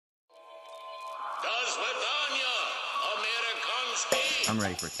I'm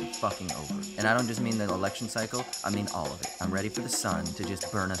ready for it to be fucking over. And I don't just mean the election cycle, I mean all of it. I'm ready for the sun to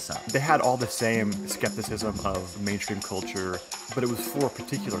just burn us up. They had all the same skepticism of mainstream culture, but it was for a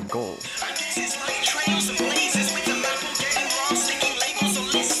particular goal.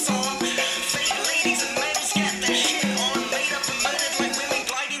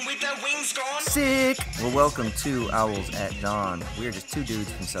 Sick! Well, welcome to Owls at Dawn. We are just two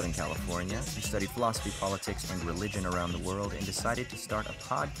dudes from Southern California who studied philosophy, politics, and religion around the world and decided to start a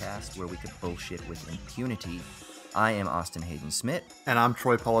podcast where we could bullshit with impunity. I am Austin Hayden Smith. And I'm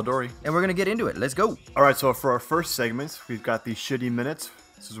Troy Polidori. And we're going to get into it. Let's go! Alright, so for our first segment, we've got the shitty minutes.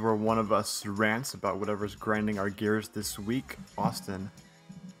 This is where one of us rants about whatever's grinding our gears this week. Austin,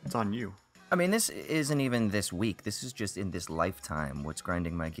 it's on you. I mean, this isn't even this week. This is just in this lifetime what's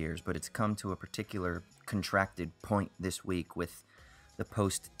grinding my gears. But it's come to a particular contracted point this week with the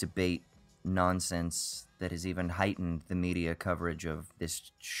post-debate nonsense that has even heightened the media coverage of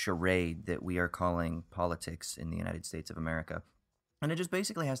this charade that we are calling politics in the United States of America. And it just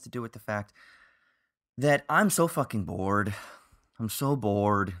basically has to do with the fact that I'm so fucking bored. I'm so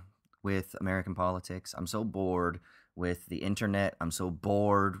bored with American politics. I'm so bored with the internet. I'm so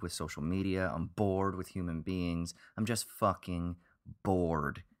bored with social media. I'm bored with human beings. I'm just fucking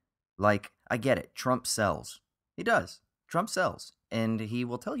bored. Like, I get it. Trump sells. He does. Trump sells. And he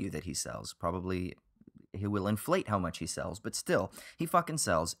will tell you that he sells. Probably he will inflate how much he sells. But still, he fucking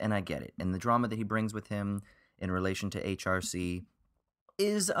sells, and I get it. And the drama that he brings with him in relation to HRC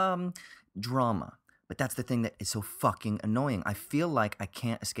is drama. But that's the thing that is so fucking annoying. I feel like I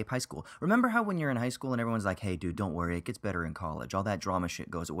can't escape high school. Remember how when you're in high school and everyone's like, hey, dude, don't worry, it gets better in college. All that drama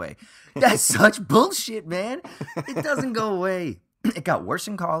shit goes away. That's such bullshit, man. It doesn't go away. It got worse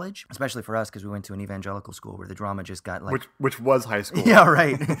in college, especially for us because we went to an evangelical school where the drama just got like... Which was high school. Yeah,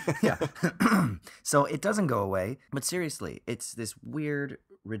 right. Yeah. So it doesn't go away. But seriously, it's this weird,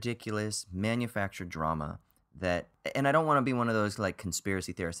 ridiculous, manufactured drama that, and I don't want to be one of those like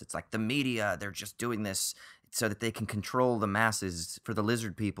conspiracy theorists. It's like the media, they're just doing this so that they can control the masses for the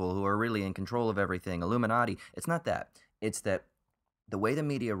lizard people who are really in control of everything. Illuminati. It's not that. It's that the way the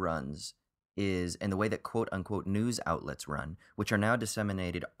media runs is, and the way that quote unquote news outlets run, which are now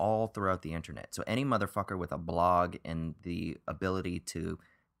disseminated all throughout the internet. So any motherfucker with a blog and the ability to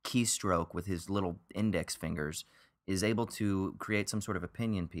keystroke with his little index fingers is able to create some sort of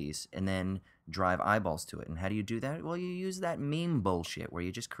opinion piece and then drive eyeballs to it. And how do you do that? Well, you use that meme bullshit where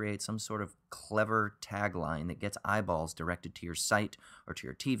you just create some sort of clever tagline that gets eyeballs directed to your site or to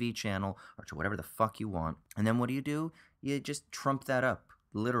your TV channel or to whatever the fuck you want. And then what do? You just trump that up,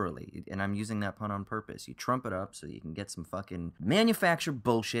 literally. And I'm using that pun on purpose. You trump it up so you can get some fucking manufactured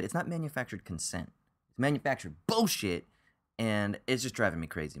bullshit. It's not manufactured consent. It's manufactured bullshit. And it's just driving me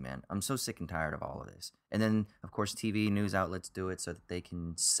crazy, man. I'm so sick and tired of all of this. And then, of course, TV news outlets do it so that they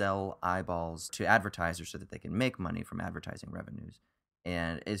can sell eyeballs to advertisers so that they can make money from advertising revenues.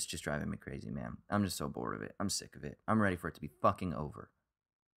 And it's just driving me crazy, man. I'm just so bored of it. I'm sick of it. I'm ready for it to be fucking over.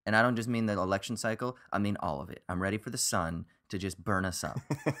 And I don't just mean the election cycle. I mean all of it. I'm ready for the sun to just burn us up.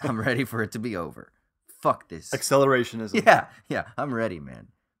 I'm ready for it to be over. Fuck this. Accelerationism. Yeah. I'm ready, man.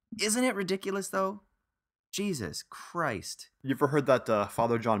 Isn't it ridiculous, though? Jesus Christ. You ever heard that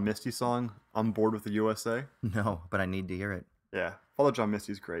Father John Misty song, I'm Bored with the USA? No, but I need to hear it. Yeah, Father John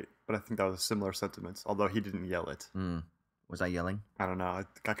Misty's great, but I think that was similar sentiments, although he didn't yell it. Was I yelling? I don't know,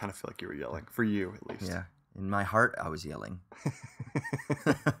 I kind of feel like you were yelling, for you at least. Yeah, in my heart I was yelling.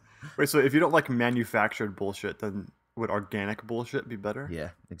 Wait, so if you don't like manufactured bullshit, then would organic bullshit be better?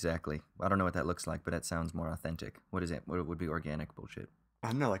 Yeah, exactly. I don't know what that looks like, but that sounds more authentic. What is it? What would be organic bullshit? I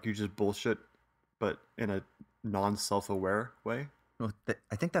don't know, like you just bullshit but in a non-self-aware way? Well,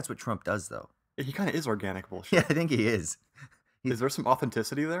 I think that's what Trump does, though. He kind of is organic bullshit. Yeah, I think he is. Is there some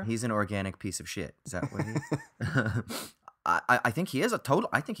authenticity there? He's an organic piece of shit. Is that what he is? I think he is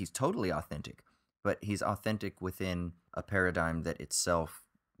I think he's totally authentic. But he's authentic within a paradigm that itself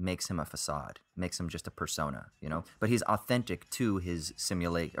makes him a facade, makes him just a persona, you know? But he's authentic to his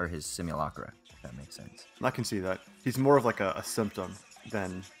simulacra, if that makes sense. I can see that. He's more of like a symptom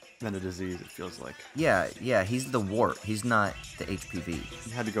than a disease, it feels like. Yeah, he's the wart. He's not the HPV.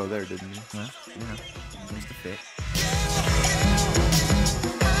 You had to go there, didn't you? Well, you know, seems to fit.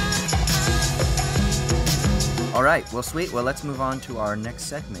 All right, well, sweet. Well, let's move on to our next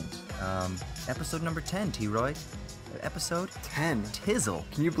segment. Episode number 10, T-Roy. Episode 10. Tizzle.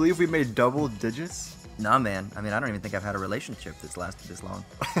 Can you believe we made double digits? Nah, man. I mean, I don't even think I've had a relationship that's lasted this long.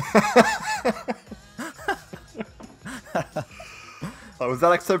 Was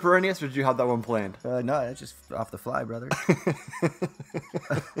that extemporaneous, or did you have that one planned? No, that's just off the fly, brother.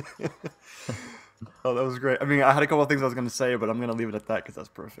 Oh, that was great. I mean, I had a couple of things I was going to say, but I'm going to leave it at that because that's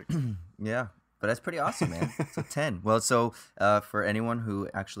perfect. Yeah, but that's pretty awesome, man. So 10. Well, so for anyone who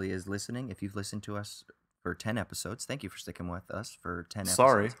actually is listening, if you've listened to us for 10 episodes, thank you for sticking with us for 10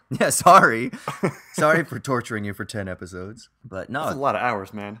 Sorry. episodes. Yeah, sorry. Sorry for torturing you for 10 episodes. But no, That's a lot of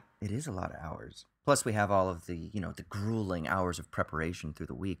hours, man. it is a lot of hours. Plus, we have all of the, the grueling hours of preparation through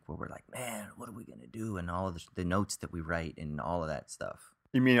the week where we're like, man, what are we going to do? And all of the notes that we write and all of that stuff.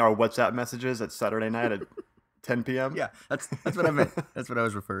 You mean our WhatsApp messages at Saturday night at 10 p.m.? Yeah, that's what I meant. That's what I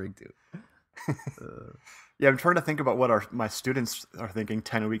was referring to. Yeah, I'm trying to think about what my students are thinking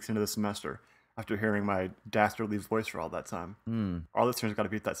 10 weeks into the semester after hearing my dastardly voice for all that time. Our listeners got to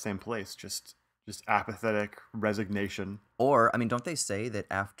be at that same place, just apathetic resignation. Or, I mean, don't they say that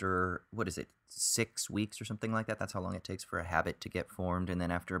after, 6 weeks or something like that? That's how long it takes for a habit to get formed. And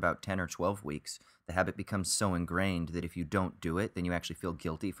then after about 10 or 12 weeks, the habit becomes so ingrained that if you don't do it, then you actually feel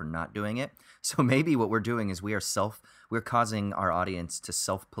guilty for not doing it. So maybe what we're doing is we're causing our audience to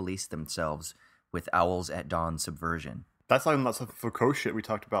self-police themselves with owls at dawn subversion. That's like that Foucault shit we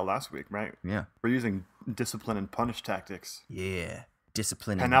talked about last week, right? Yeah. We're using discipline and punish tactics. Yeah.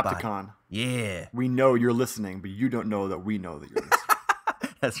 Discipline in the body. Panopticon. Yeah. We know you're listening, but you don't know that we know that you're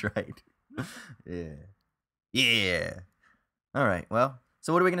listening. That's right. Yeah. Yeah. All right. Well,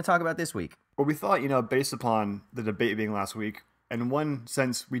 so what are we going to talk about this week? Well, we thought, based upon the debate being last week, in one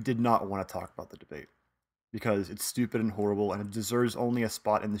sense, we did not want to talk about the debate because it's stupid and horrible and it deserves only a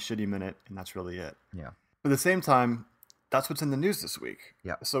spot in the shitty minute, and that's really it. Yeah. But at the same time, that's what's in the news this week.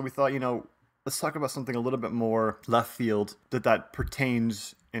 Yeah. So we thought, let's talk about something a little bit more left field that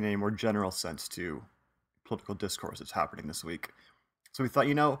pertains in a more general sense to political discourse that's happening this week. So we thought,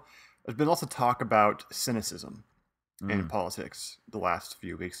 there's been lots of talk about cynicism in politics the last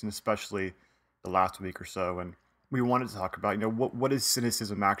few weeks, and especially the last week or so. And we wanted to talk about, what does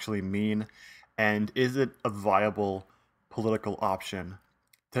cynicism actually mean? And is it a viable political option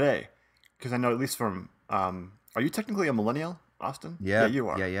today? Because I know, at least from, are you technically a millennial, Austin? Yeah, you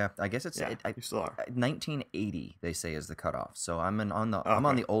are. Yeah. I guess it's you still are. 1980. They say is the cutoff. So I'm on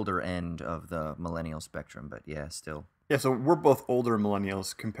the older end of the millennial spectrum, but yeah, still. Yeah, so we're both older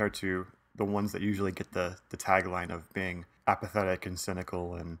millennials compared to the ones that usually get the tagline of being apathetic and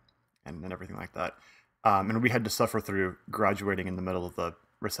cynical and everything like that. And we had to suffer through graduating in the middle of the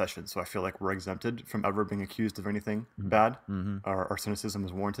recession, so I feel like we're exempted from ever being accused of anything bad. Our cynicism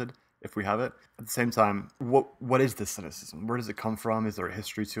is warranted if we have it. At the same time, what is this cynicism? Where does it come from? Is there a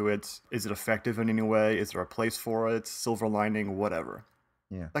history to it? Is it effective in any way? Is there a place for it? Silver lining? Whatever.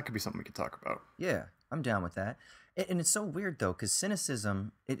 Yeah. That could be something we could talk about. Yeah, I'm down with that. And it's so weird though, because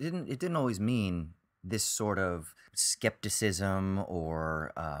cynicism, it didn't always mean this sort of skepticism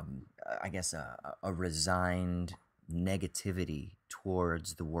or I guess a resigned negativity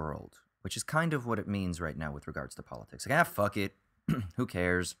towards the world, which is kind of what it means right now with regards to politics. Like, fuck it, who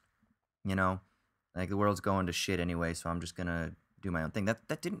cares? Like the world's going to shit anyway, so I'm just gonna do my own thing.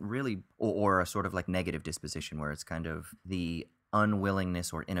 That didn't really, or a sort of like negative disposition where it's kind of the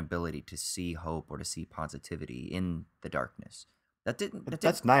unwillingness or inability to see hope or to see positivity in the darkness.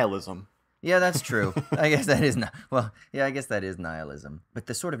 That's nihilism. Yeah, that's true. I guess that is I guess that is nihilism. But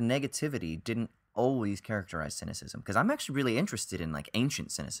the sort of negativity didn't always characterize cynicism, because I'm actually really interested in like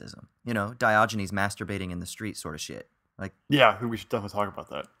ancient cynicism. Diogenes masturbating in the street sort of shit. Like, yeah, we should definitely talk about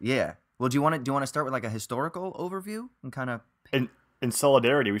that. Yeah. Well, do you want to start with like a historical overview and kind of in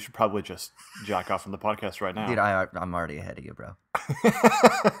solidarity, we should probably just jack off from the podcast right now. Dude, I'm already ahead of you, bro.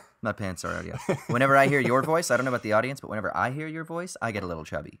 My pants are already up. Whenever I hear your voice, I don't know about the audience, but whenever I hear your voice, I get a little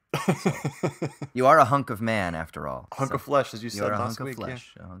chubby. So, you are a hunk of man, after all. A hunk of flesh, as you said last week.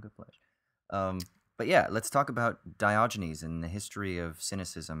 A hunk of flesh. But yeah, let's talk about Diogenes and the history of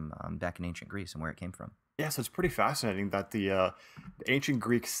cynicism back in ancient Greece and where it came from. Yeah, so it's pretty fascinating that the ancient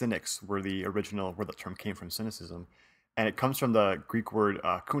Greek cynics were the original where the term came from, cynicism. And it comes from the Greek word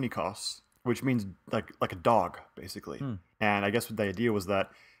kunikos, which means like a dog, basically. And I guess the idea was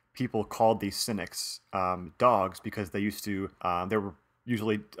that people called these cynics dogs because they used to, they were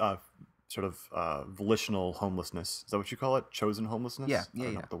usually sort of volitional homelessness. Is that what you call it? Chosen homelessness? Yeah. I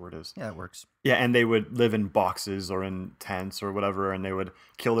don't know what the word is. Yeah, it works. Yeah, and they would live in boxes or in tents or whatever, and they would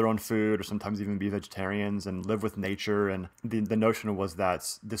kill their own food or sometimes even be vegetarians and live with nature. And the notion was that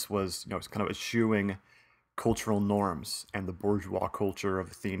this was, it's kind of eschewing cultural norms, and the bourgeois culture of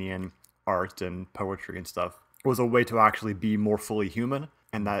Athenian art and poetry and stuff was a way to actually be more fully human,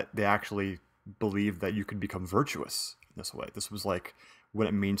 and that they actually believed that you could become virtuous in this way. This was like what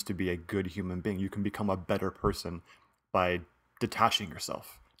it means to be a good human being. You can become a better person by detaching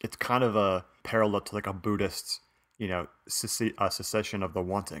yourself. It's kind of a parallel to like a Buddhist, cessation of the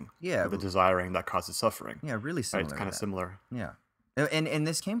wanting, Yeah, or the desiring that causes suffering. yeah, really Right? It's similar to kind of that. similar. Yeah. And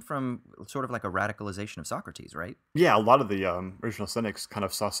this came from sort of like a radicalization of Socrates, right? Yeah, a lot of the original Cynics kind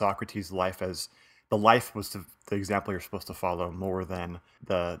of saw Socrates' life as the life was the example you're supposed to follow more than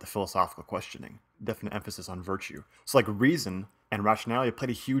the philosophical questioning. Definite emphasis on virtue. So like reason and rationality played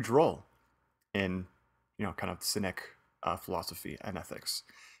a huge role in kind of Cynic philosophy and ethics,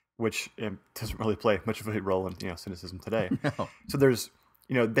 which doesn't really play much of a role in Cynicism today. No. So there's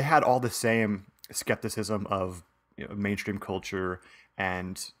they had all the same skepticism of mainstream culture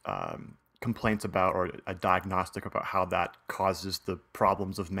and complaints about, or a diagnostic about how that causes the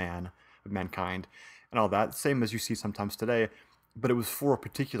problems of mankind, and all that. Same as you see sometimes today, but it was for a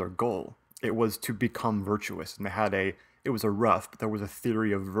particular goal. It was to become virtuous, and it was a rough, but there was a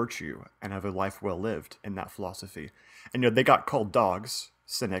theory of virtue and of a life well lived in that philosophy. And they got called dogs,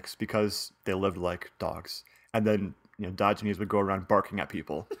 cynics, because they lived like dogs. And then Diogenes would go around barking at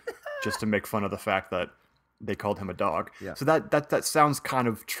people just to make fun of the fact that they called him a dog. Yeah. So that sounds kind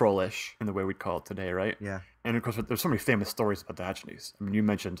of trollish in the way we'd call it today, right? Yeah. And of course, there's so many famous stories about Diogenes. I mean, you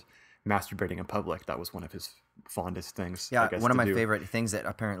mentioned masturbating in public. That was one of his fondest things. Yeah, I guess, one of to my do. favorite things that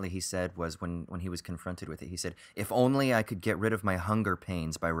apparently he said was when he was confronted with it, he said, "If only I could get rid of my hunger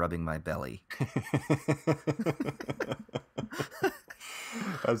pains by rubbing my belly."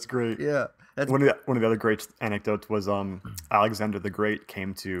 That's great. Yeah. That's One of the other great anecdotes was Alexander the Great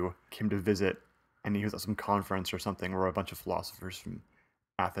came to visit, and he was at some conference or something where a bunch of philosophers from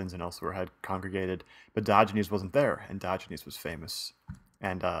Athens and elsewhere had congregated, but Diogenes wasn't there, and Diogenes was famous.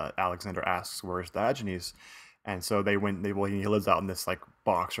 And Alexander asks, "Where's Diogenes?" And so they went. Well, he lives out in this like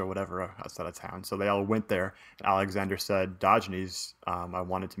box or whatever outside of town. So they all went there. And Alexander said, "Diogenes, I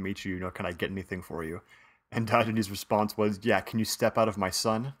wanted to meet you. Can I get anything for you?" And Diogenes' response was, "Yeah, can you step out of my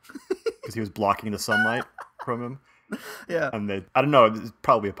sun?" Because he was blocking the sunlight from him. yeah. And I don't know, it's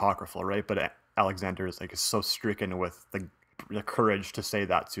probably apocryphal, right? But Alexander is so stricken with the courage to say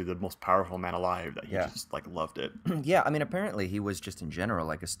that to the most powerful man alive that he Yeah. just loved it. Yeah, I mean, apparently he was just in general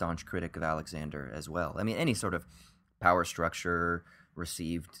like a staunch critic of Alexander as well. I mean, any sort of power structure,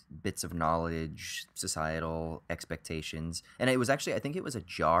 received bits of knowledge, societal expectations. And it was actually, I think it was a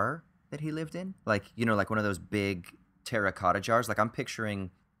jar that he lived in. Like, like one of those big terracotta jars. Like I'm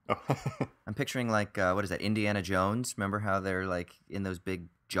picturing like, what is that, Indiana Jones? Remember how they're like in those big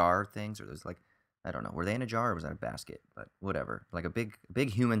jar things? Or those like, I don't know. Were they in a jar or was that a basket? But whatever. Like a big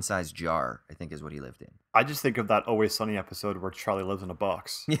human-sized jar, I think is what he lived in. I just think of that Always Sunny episode where Charlie lives in a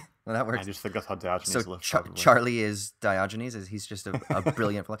box. Yeah, well, that I works. just think that's how Diogenes So lived. Probably. Charlie is Diogenes? He's just a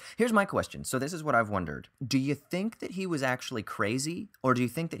brilliant philosopher. Here's my question. So this is what I've wondered. Do you think that he was actually crazy, or do you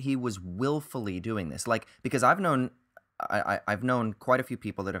think that he was willfully doing this? Like, because I've known quite a few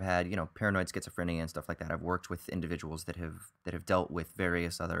people that have had, paranoid schizophrenia and stuff like that. I've worked with individuals that have dealt with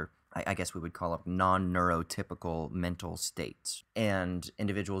various other, I guess we would call it non-neurotypical mental states, and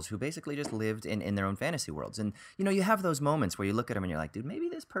individuals who basically just lived in their own fantasy worlds. And, you have those moments where you look at them and you're like, dude, maybe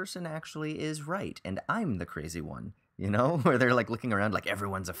this person actually is right, and I'm the crazy one, where they're like looking around like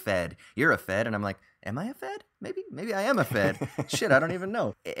everyone's a fed. You're a fed. And I'm like, am I a fed? Maybe I am a fed. Shit, I don't even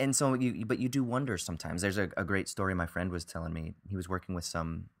know. And so but you do wonder sometimes. There's a great story my friend was telling me. He was working with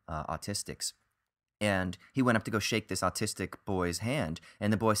some autistics, and he went up to go shake this autistic boy's hand,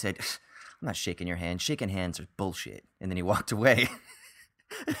 and the boy said, "I'm not shaking your hand. Shaking hands are bullshit." And then he walked away.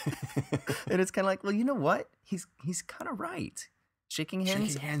 And it's kind of like, well, you know what? He's kind of right. Shaking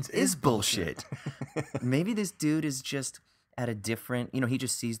hands is bullshit. Maybe this dude is just at a different, he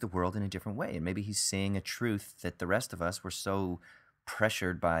just sees the world in a different way. And maybe he's seeing a truth that the rest of us were so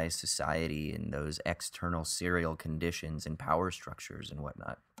pressured by society and those external serial conditions and power structures and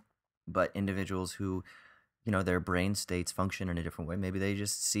whatnot. But individuals who, their brain states function in a different way, maybe they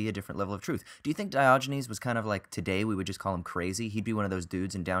just see a different level of truth. Do you think Diogenes was kind of like, today we would just call him crazy? He'd be one of those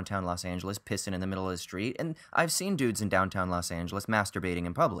dudes in downtown Los Angeles pissing in the middle of the street. And I've seen dudes in downtown Los Angeles masturbating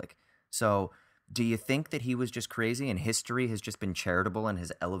in public. So do you think that he was just crazy and history has just been charitable and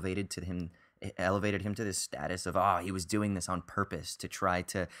has elevated him to this status of, he was doing this on purpose to try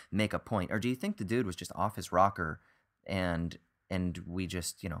to make a point? Or do you think the dude was just off his rocker and we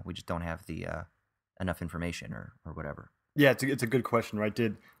just don't have the enough information or whatever? Yeah, it's a good question, right?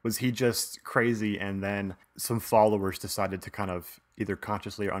 Was he just crazy, and then some followers decided to kind of either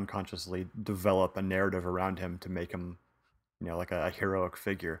consciously or unconsciously develop a narrative around him to make him, like a heroic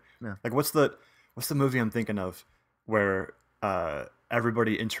figure? Yeah. Like what's the movie I'm thinking of where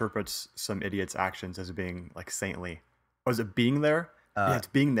everybody interprets some idiot's actions as being like saintly? Or is it Being There? Yeah, it's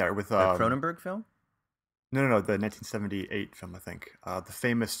Being There with the Cronenberg film? No, the 1978 film, I think. The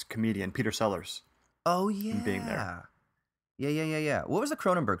famous comedian Peter Sellers. Oh and being there. yeah. Yeah. What was the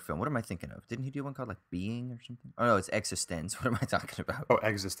Cronenberg film? What am I thinking of? Didn't he do one called like Being or something? Oh no, it's Existence. What am I talking about? Oh,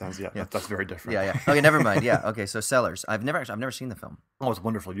 Existence. Yeah, Yeah. that's very different. Yeah. Okay, never mind. Yeah. Okay, so Sellers. I've never seen the film. Oh, it's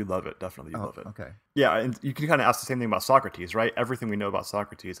wonderful. You love it. Definitely, you Oh, love it. okay. Yeah, and you can kind of ask the same thing about Socrates, right? Everything we know about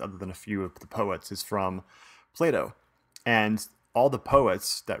Socrates, other than a few of the poets, is from Plato. And all the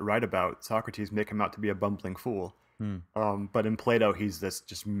poets that write about Socrates make him out to be a bumbling fool. But in Plato, he's this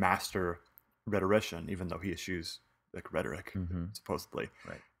just master rhetorician, even though he eschews like rhetoric, supposedly.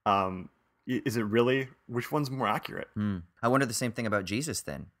 Right. Is it really? Which one's more accurate? I wonder the same thing about Jesus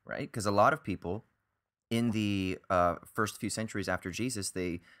then, right? Because a lot of people in the first few centuries after Jesus,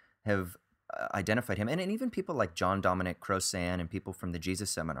 they have identified him. And even people like John Dominic Crossan and people from the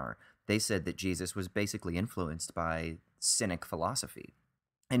Jesus Seminar, they said that Jesus was basically influenced by Cynic philosophy.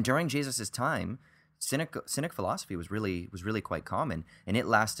 And during Jesus' time, Cynic philosophy was really quite common, and it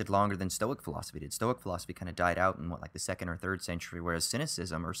lasted longer than Stoic philosophy did. Stoic philosophy kind of died out in like the 2nd or 3rd century, whereas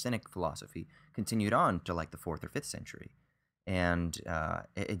Cynicism or Cynic philosophy continued on to like the 4th or 5th century, and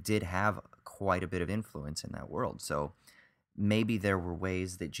it did have quite a bit of influence in that world. So maybe there were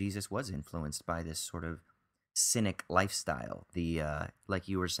ways that Jesus was influenced by this sort of Cynic lifestyle, the like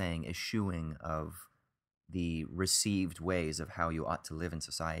you were saying, eschewing of the received ways of how you ought to live in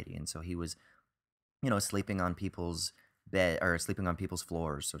society, and so he was sleeping on people's bed or sleeping on people's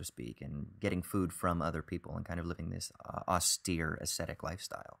floors, so to speak, and getting food from other people and kind of living this austere ascetic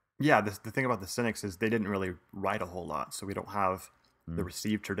lifestyle. Yeah, the thing about the Cynics is they didn't really write a whole lot, so we don't have the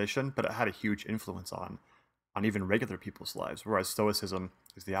received tradition, but it had a huge influence on even regular people's lives, whereas Stoicism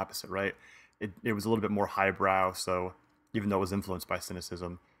is the opposite, right? It was a little bit more highbrow, so even though it was influenced by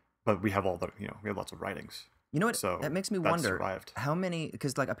Cynicism, but we have we have lots of writings. You know what? So that makes me that wonder survived. how many,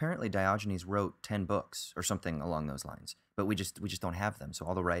 because like apparently Diogenes wrote 10 books or something along those lines, but we just don't have them. So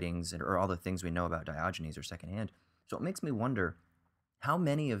all the writings or all the things we know about Diogenes are secondhand. So it makes me wonder how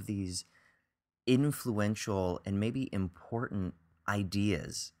many of these influential and maybe important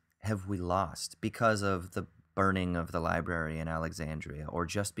ideas have we lost because of the burning of the library in Alexandria, or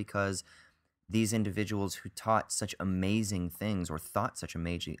just because these individuals who taught such amazing things or thought such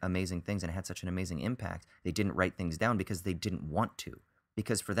amazing things and had such an amazing impact, they didn't write things down because they didn't want to.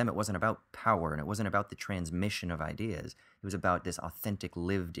 Because for them, it wasn't about power and it wasn't about the transmission of ideas. It was about this authentic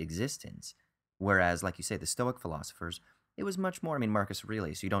lived existence. Whereas, like you say, the Stoic philosophers, it was much more, Marcus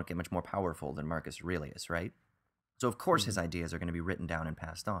Aurelius, you don't get much more powerful than Marcus Aurelius, right? So of course his ideas are going to be written down and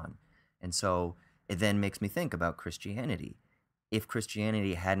passed on. And so it then makes me think about Christianity. If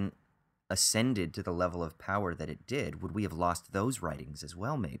Christianity hadn't ascended to the level of power that it did, would we have lost those writings as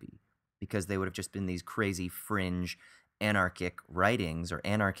well, maybe? Because they would have just been these crazy fringe anarchic writings or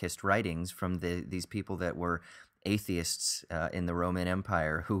anarchist writings from these people that were atheists in the Roman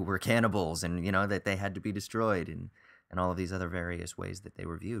Empire who were cannibals and, that they had to be destroyed and all of these other various ways that they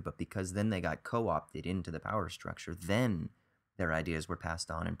were viewed. But because then they got co-opted into the power structure, then their ideas were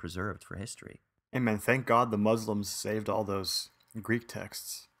passed on and preserved for history. Amen. Thank God the Muslims saved all those Greek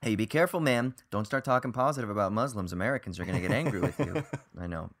texts. Hey, be careful, man. Don't start talking positive about Muslims. Americans are going to get angry with you. I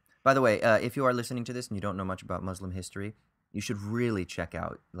know. By the way, if you are listening to this and you don't know much about Muslim history, you should really check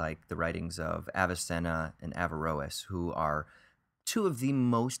out like the writings of Avicenna and Averroes, who are two of the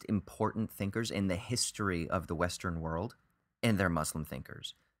most important thinkers in the history of the Western world, and they're Muslim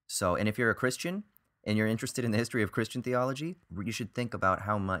thinkers. So, and if you're a Christian and you're interested in the history of Christian theology, you should think about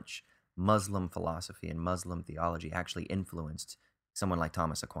how much Muslim philosophy and Muslim theology actually influenced someone like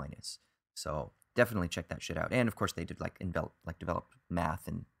Thomas Aquinas. So definitely check that shit out. And of course they did develop math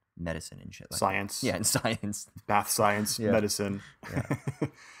and medicine and shit like science. That. Yeah, and science. Math, science, Yeah. medicine. Yeah.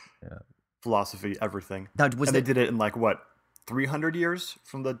 Yeah. Philosophy, everything. Now, they did it in 300 years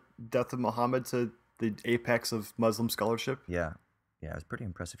from the death of Muhammad to the apex of Muslim scholarship? Yeah. Yeah, it was pretty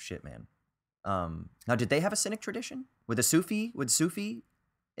impressive shit, man. Now, did they have a Cynic tradition? Would Sufi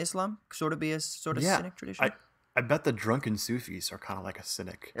Islam sort of be a Cynic tradition? I bet the drunken Sufis are kind of like a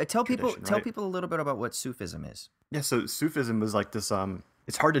Cynic. Tell people people a little bit about what Sufism is. Yeah, so Sufism was like this.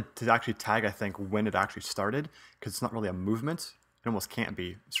 It's hard to actually tag, I think, when it actually started because it's not really a movement. It almost can't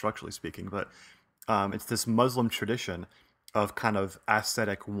be, structurally speaking, but it's this Muslim tradition of kind of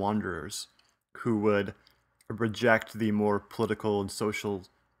ascetic wanderers who would reject the more political and social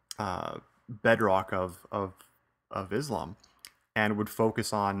bedrock of Islam and would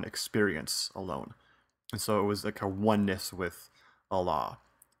focus on experience alone. And so it was like a oneness with Allah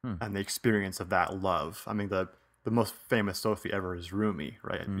and the experience of that love. The most famous Sufi ever is Rumi,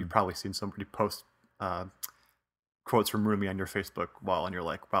 right? You've probably seen somebody post quotes from Rumi on your Facebook wall, and you're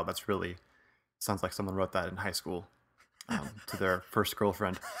like, wow, that's really sounds like someone wrote that in high school to their first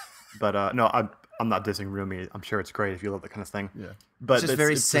girlfriend. But no, I'm not dissing Rumi. I'm sure it's great if you love that kind of thing. Yeah. But It's just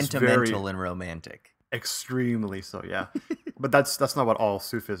very it's just sentimental very and romantic. extremely so, yeah. But that's not what all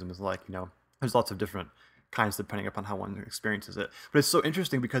Sufism is like, you know. There's lots of different kinds depending upon how one experiences it. But it's so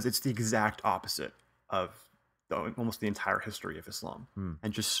interesting because it's the exact opposite of almost the entire history of Islam,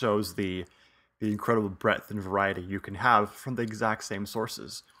 and just shows the incredible breadth and variety you can have from the exact same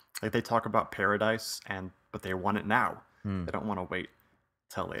sources. Like they talk about paradise, but they want it now. They don't want to wait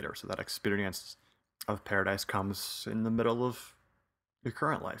till later. So that experience of paradise comes in the middle of your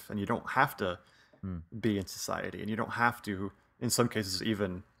current life, and you don't have to be in society, and you don't have to, in some cases,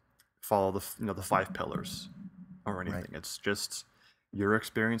 even follow the 5 pillars or anything. Right. It's just your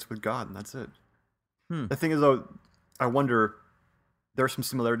experience with God, and that's it. Hmm. The thing is, though, I wonder, there are some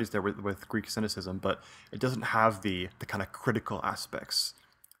similarities there with Greek cynicism, but it doesn't have the kind of critical aspects.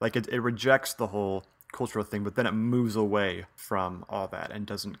 Like it rejects the whole cultural thing, but then it moves away from all that and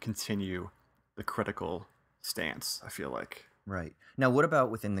doesn't continue the critical stance, I feel like. Right. Now, what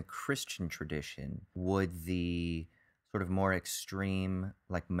about within the Christian tradition? Would the sort of more extreme,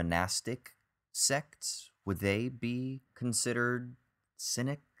 like monastic sects, would they be considered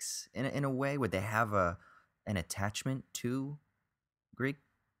cynics in a way? Would they have an attachment to Greek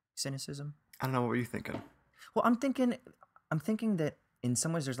cynicism? I don't know, what were you thinking? Well, I'm thinking that in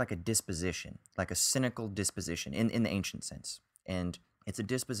some ways there's like a disposition, like a cynical disposition in the ancient sense. And it's a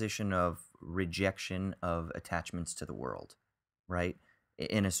disposition of rejection of attachments to the world, right?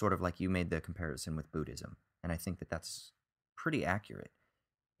 In a sort of like you made the comparison with Buddhism. And I think that that's pretty accurate.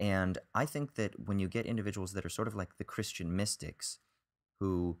 And I think that when you get individuals that are sort of like the Christian mystics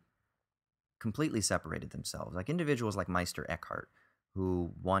who completely separated themselves, like individuals like Meister Eckhart,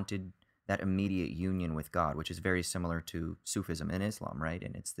 who wanted that immediate union with God, which is very similar to Sufism and Islam, right?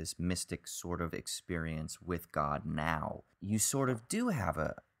 And it's this mystic sort of experience with God now. You sort of do have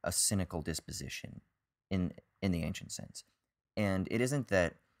a cynical disposition in the ancient sense. And it isn't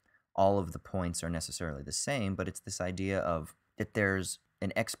that all of the points are necessarily the same, but it's this idea of that there's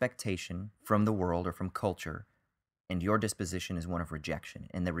an expectation from the world or from culture, and your disposition is one of rejection.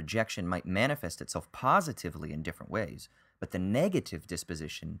 And the rejection might manifest itself positively in different ways, but the negative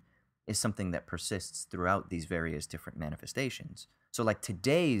disposition is something that persists throughout these various different manifestations. So, like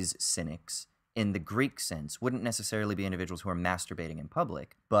today's cynics, in the Greek sense, wouldn't necessarily be individuals who are masturbating in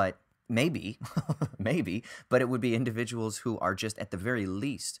public, but maybe, maybe, but it would be individuals who are just at the very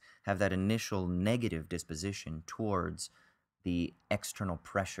least have that initial negative disposition towards the external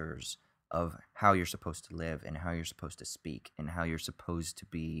pressures of how you're supposed to live and how you're supposed to speak and how you're supposed to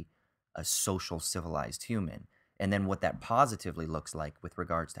be a social civilized human. And then what that positively looks like with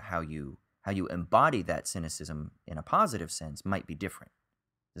regards to how you embody that cynicism in a positive sense might be different.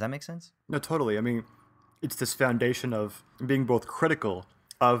 Does that make sense? No, totally. I mean, it's this foundation of being both critical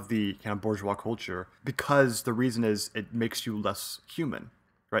of the kind of bourgeois culture, because the reason is it makes you less human,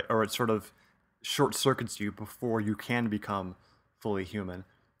 right? Or it sort of short circuits you before you can become fully human.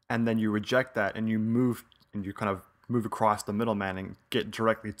 And then you reject that and you kind of move across the middleman and get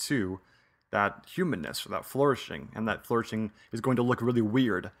directly to that humanness or that flourishing. And that flourishing is going to look really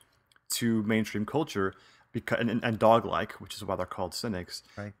weird to mainstream culture, because and dog-like, which is why they're called cynics,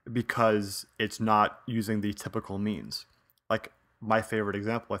 Right. because it's not using the typical means. Like my favorite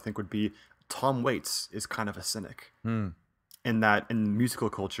example, I think, would be Tom Waits is kind of a cynic. In that in musical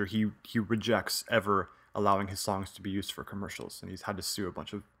culture, he rejects ever allowing his songs to be used for commercials, and he's had to sue a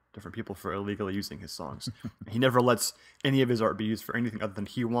bunch of different people for illegally using his songs. He never lets any of his art be used for anything other than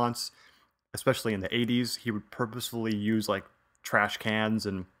he wants. Especially in the 80s, he would purposefully use like trash cans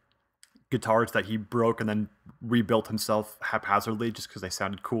and guitars that he broke and then rebuilt himself haphazardly just because they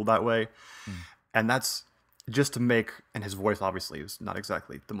sounded cool that way. And that's just to make, and his voice obviously is not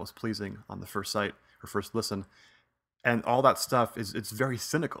exactly the most pleasing on the first sight or first listen. And all that stuff it's very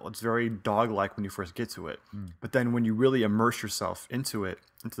cynical. It's very dog-like when you first get to it. But then when you really immerse yourself into it,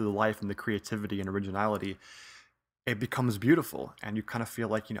 into the life and the creativity and originality, it becomes beautiful. And you kind of feel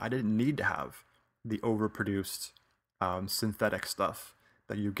like, I didn't need to have the overproduced synthetic stuff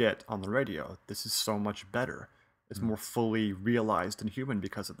that you get on the radio. This is so much better. It's more fully realized and human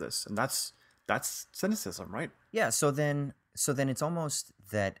because of this. And that's cynicism, right? Yeah. So then it's almost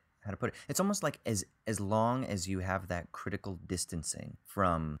that, how to put it? It's almost like as long as you have that critical distancing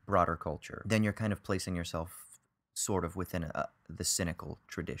from broader culture, then you're kind of placing yourself sort of within the cynical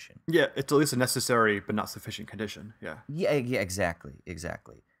tradition. Yeah, it's at least a necessary but not sufficient condition. Yeah. Yeah, exactly.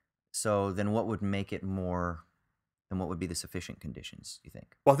 So then what would make it more, then what would be the sufficient conditions, you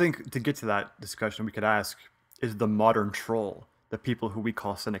think? Well, I think to get to that discussion, we could ask, is the modern troll, the people who we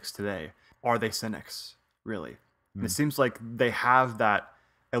call cynics today, are they cynics, really? And it seems like they have that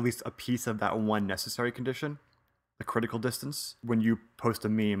at least a piece of that one necessary condition, the critical distance. When you post a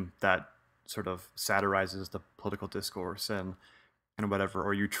meme that sort of satirizes the political discourse and whatever,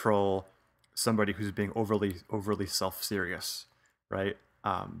 or you troll somebody who's being overly self-serious, right?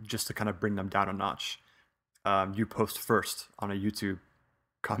 Just to kind of bring them down a notch. You post first on a YouTube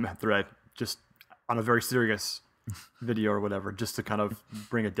comment thread, just on a very serious video or whatever, just to kind of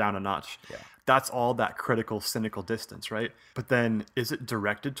bring it down a notch. Yeah. That's all that critical, cynical distance, right? But then, is it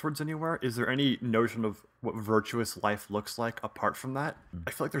directed towards anywhere? Is there any notion of what virtuous life looks like apart from that?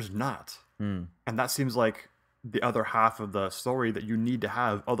 I feel like there's not. And that seems like the other half of the story that you need to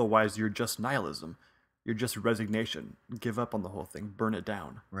have. Otherwise, you're just nihilism. You're just resignation. Give up on the whole thing. Burn it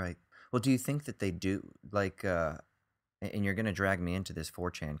down. Right. Well, do you think that they do, like, and you're going to drag me into this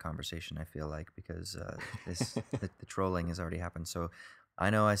 4chan conversation, I feel like, because the trolling has already happened. So I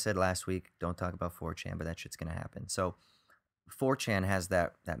know I said last week, don't talk about 4chan, but that shit's going to happen. So 4chan has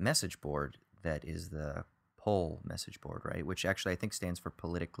that message board that is the poll message board, right? Which actually I think stands for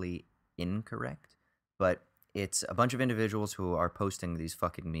politically incorrect. But it's a bunch of individuals who are posting these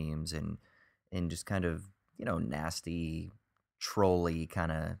fucking memes and just kind of, nasty, trolly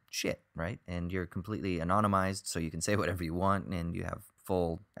kind of shit, right? And you're completely anonymized, so you can say whatever you want, and you have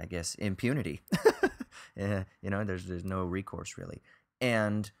full, I guess, impunity. There's no recourse really.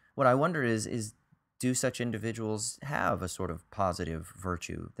 And what I wonder is do such individuals have a sort of positive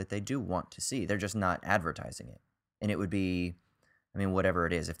virtue that they do want to see? They're just not advertising it. And it would be, whatever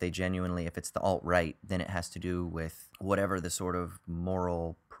it is, if it's the alt-right, then it has to do with whatever the sort of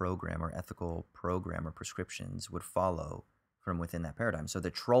moral program or ethical program or prescriptions would follow from within that paradigm. So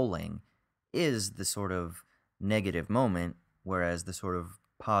the trolling is the sort of negative moment, whereas the sort of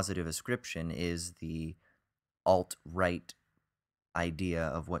positive ascription is the alt-right idea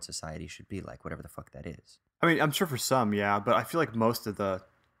of what society should be like, whatever the fuck that is. I'm sure for some, yeah, but I feel like most of the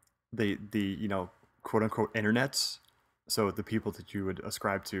quote unquote internets, so the people that you would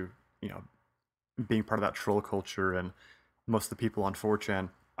ascribe to, being part of that troll culture, and most of the people on 4chan,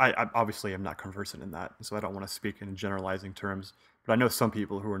 I obviously am not conversant in that, so I don't want to speak in generalizing terms, but I know some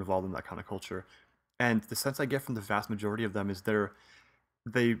people who are involved in that kind of culture. And the sense I get from the vast majority of them is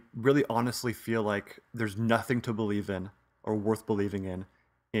they really honestly feel like there's nothing to believe in or worth believing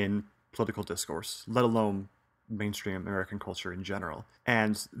in political discourse, let alone mainstream American culture in general.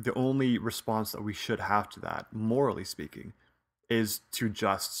 And the only response that we should have to that, morally speaking, is to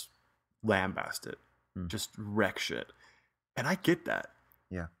just lambast it, just wreck shit. And I get that.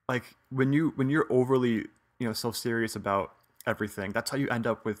 Yeah. Like when you're overly, self-serious about everything, that's how you end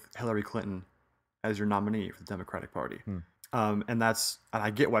up with Hillary Clinton as your nominee for the Democratic Party. And I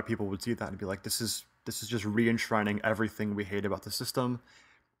get why people would see that and be like, this is just re-enshrining everything we hate about the system,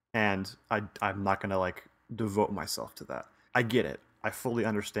 and I'm not gonna devote myself to that. I get it. I fully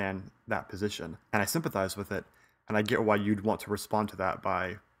understand that position, and I sympathize with it, and I get why you'd want to respond to that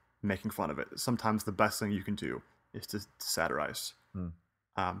by making fun of it. Sometimes the best thing you can do is to satirize,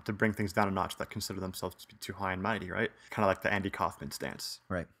 to bring things down a notch that consider themselves to be too high and mighty, right? Kind of like the Andy Kaufman stance.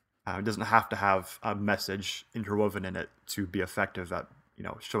 Right. It doesn't have to have a message interwoven in it to be effective at,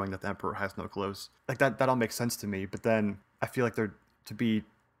 showing that the emperor has no clothes. Like that all makes sense to me. But then I feel like to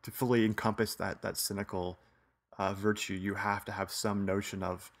fully encompass that cynical virtue, you have to have some notion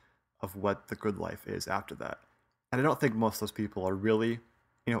of what the good life is after that. And I don't think most of those people are really,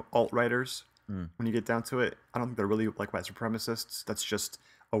 alt-righters. When you get down to it, I don't think they're really like white supremacists. That's just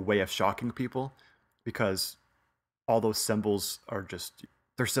a way of shocking people, because all those symbols are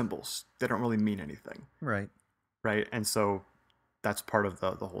they're symbols. They don't really mean anything. Right. Right. And so that's part of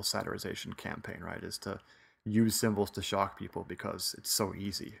the whole satirization campaign, right? Is to use symbols to shock people because it's so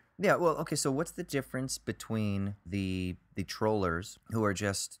easy. Yeah. Well, okay. So what's the difference between the trollers who are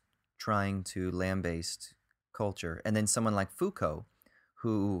just trying to lambaste culture, and then someone like Foucault,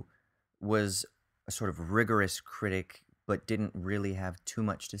 who was a sort of rigorous critic but didn't really have too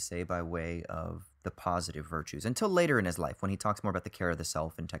much to say by way of the positive virtues until later in his life, when he talks more about the care of the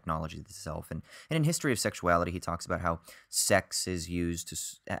self and technology of the self. And in History of Sexuality, he talks about how sex is used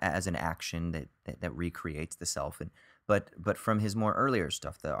as an action that recreates the self. But from his more earlier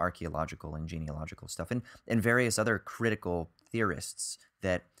stuff, the archaeological and genealogical stuff, and various other critical theorists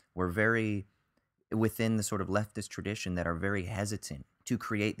that were very within the sort of leftist tradition that are very hesitant to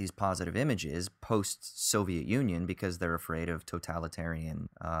create these positive images post-Soviet Union because they're afraid of totalitarian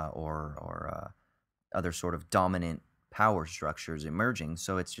or other sort of dominant power structures emerging.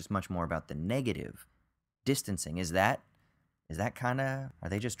 So it's just much more about the negative distancing. Is that kind of, are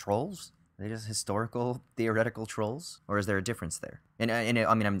they just trolls? Are they just historical, theoretical trolls? Or is there a difference there? And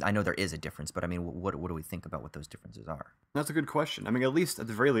I mean, I know there is a difference, but I mean, what do we think about what those differences are? That's a good question. I mean, at the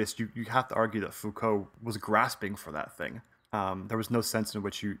very least, you have to argue that Foucault was grasping for that thing. There was no sense in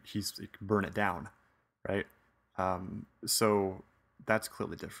which he could burn it down, right? So that's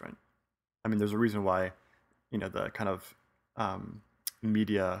clearly different. I mean, there's a reason why, the kind of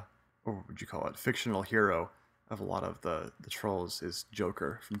media, or what would you call it, fictional hero of a lot of the trolls is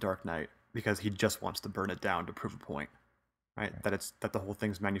Joker from Dark Knight, because he just wants to burn it down to prove a point, right? That the whole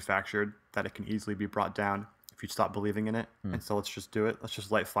thing's manufactured, that it can easily be brought down if you stop believing in it. And so let's just do it. Let's just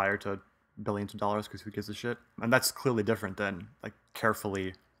light fire to billions of dollars, because who gives a shit? And that's clearly different than like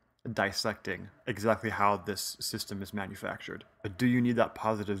carefully dissecting exactly how this system is manufactured. But do you need that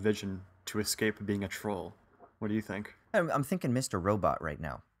positive vision to escape being a troll? What do you think? I'm thinking Mr. Robot right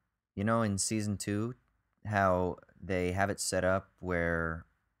now. In season 2, how they have it set up where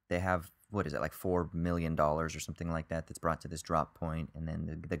they have, what is it, like $4 million or something like that that's brought to this drop point, and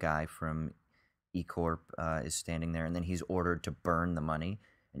then the guy from E Corp is standing there, and then he's ordered to burn the money,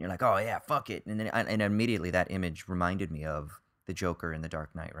 and you're like, oh yeah, fuck it, and then immediately that image reminded me of the Joker in The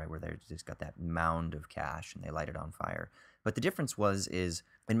Dark Knight, right, where they just got that mound of cash and they light it on fire. But the difference is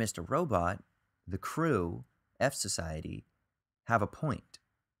in Mr. Robot, the crew, F Society, have a point,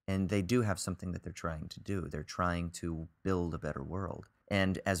 and they do have something that they're trying to do. They're trying to build a better world.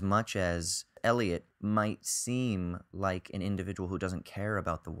 And as much as Elliot might seem like an individual who doesn't care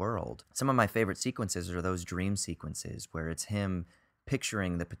about the world, some of my favorite sequences are those dream sequences where it's him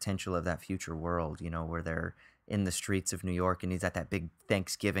picturing the potential of that future world, where they're in the streets of New York and he's at that big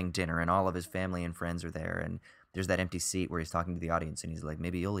Thanksgiving dinner and all of his family and friends are there, and there's that empty seat where he's talking to the audience and he's like,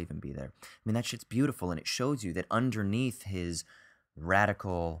 maybe you'll even be there. I mean, that shit's beautiful, and it shows you that underneath his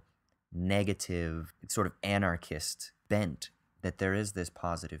radical, negative, sort of anarchist bent, that there is this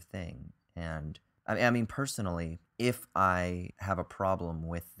positive thing. And I mean, personally, if I have a problem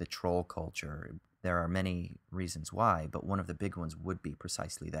with the troll culture, there are many reasons why, but one of the big ones would be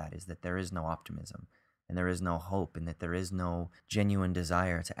precisely that, is that there is no optimism, and there is no hope, and that there is no genuine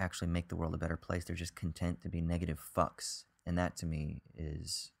desire to actually make the world a better place. They're just content to be negative fucks. And that to me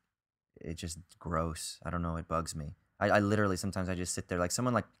it's just gross. I don't know, it bugs me. I literally, sometimes I just sit there, like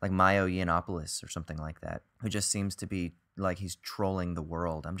someone like Mayo Yiannopoulos or something like that, who just seems to be like he's trolling the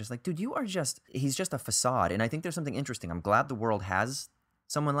world. I'm just like, dude, he's just a facade. And I think there's something interesting. I'm glad the world has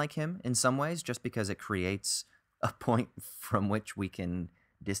someone like him in some ways, just because it creates a point from which we can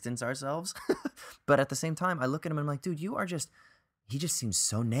distance ourselves. But at the same time, I look at him and I'm like, dude, he just seems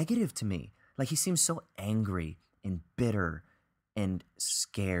so negative to me. Like, he seems so angry and bitter and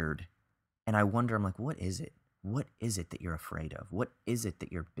scared. And I wonder, I'm like, what is it? What is it that you're afraid of? What is it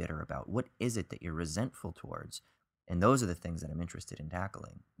that you're bitter about? What is it that you're resentful towards? And those are the things that I'm interested in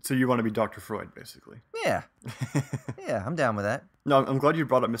tackling. So you want to be Dr. Freud, basically? Yeah. Yeah, I'm down with that. No, I'm glad you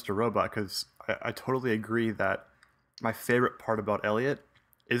brought up Mr. Robot, because I totally agree that my favorite part about Elliot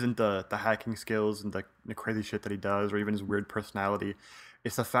isn't the hacking skills and the crazy shit that he does, or even his weird personality.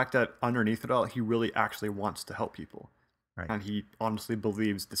 It's the fact that underneath it all, he really actually wants to help people. Right. And he honestly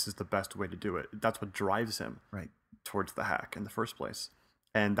believes this is the best way to do it. That's what drives him towards the hack in the first place.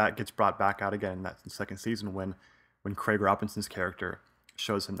 And that gets brought back out again in that second season when Craig Robinson's character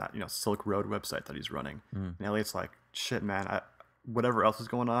shows him that Silk Road website that he's running. And Elliot's like, shit, man, whatever else is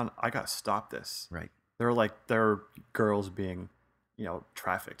going on, I gotta stop this. Right. There are girls being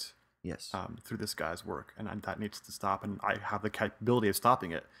trafficked through this guy's work, and that needs to stop, and I have the capability of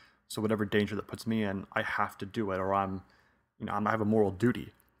stopping it. So whatever danger that puts me in, I have to do it, or I have a moral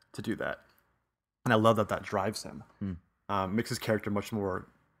duty to do that. And I love that drives him. Makes his character much more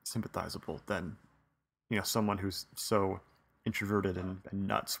sympathizable than someone who's so introverted and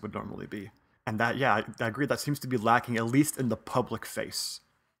nuts would normally be. And that, yeah, I agree, that seems to be lacking, at least in the public face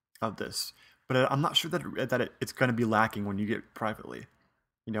of this. But I'm not sure that it's going to be lacking when you get privately.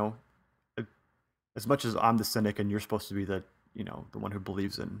 As much as I'm the cynic and you're supposed to be the one who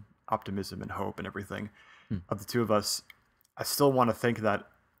believes in optimism and hope and everything, of the two of us, I still want to think that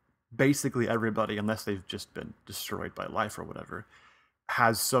basically everybody, unless they've just been destroyed by life or whatever,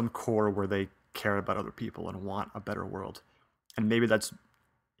 has some core where they care about other people and want a better world. And maybe that's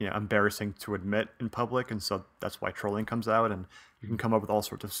embarrassing to admit in public, and so that's why trolling comes out, and you can come up with all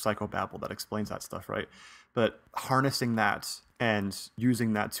sorts of psychobabble that explains that stuff, right? But harnessing that and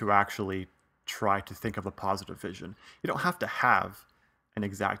using that to actually try to think of a positive vision. You don't have to have an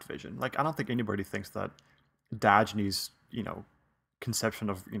exact vision. Like, I don't think anybody thinks that Diogenes' conception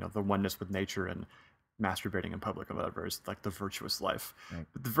of the oneness with nature and masturbating in public or whatever is like the virtuous life. Right.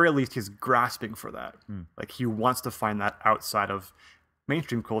 At the very least, he's grasping for that. Like, he wants to find that outside of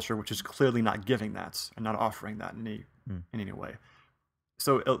mainstream culture, which is clearly not giving that and not offering that in any way.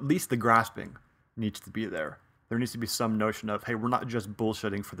 So at least the grasping needs to be there. There needs to be some notion of, hey, we're not just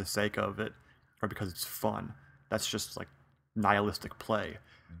bullshitting for the sake of it or because it's fun. That's just like nihilistic play.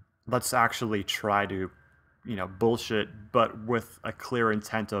 Let's actually try to, bullshit, but with a clear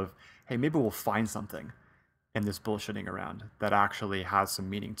intent of, hey, maybe we'll find something in this bullshitting around that actually has some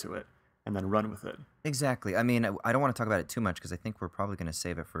meaning to it, and then run with it. Exactly. I mean, I don't want to talk about it too much because I think we're probably going to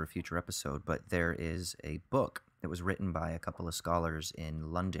save it for a future episode, but there is a book that was written by a couple of scholars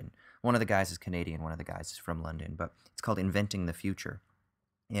in London. One of the guys is Canadian, one of the guys is from London, but it's called Inventing the Future.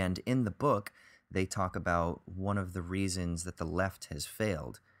 And in the book, they talk about one of the reasons that the left has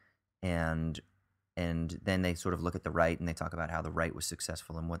failed. And then they sort of look at the right and they talk about how the right was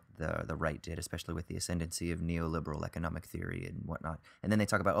successful and what the right did, especially with the ascendancy of neoliberal economic theory and whatnot. And then they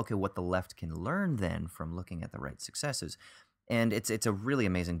talk about, okay, what the left can learn then from looking at the right successes. And it's a really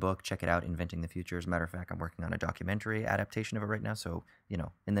amazing book. Check it out, Inventing the Future. As a matter of fact, I'm working on a documentary adaptation of it right now. So,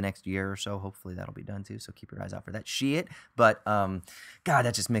 in the next year or so, hopefully that'll be done too. So keep your eyes out for that shit. But, God,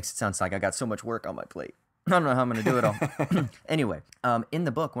 that just makes it sound like I got so much work on my plate. I don't know how I'm going to do it all. Anyway, in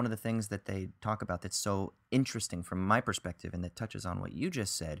the book, one of the things that they talk about that's so interesting from my perspective and that touches on what you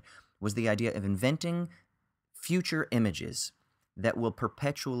just said was the idea of inventing future images that will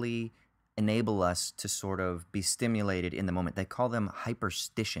perpetually enable us to sort of be stimulated in the moment. They call them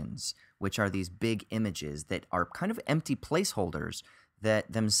hyperstitions, which are these big images that are kind of empty placeholders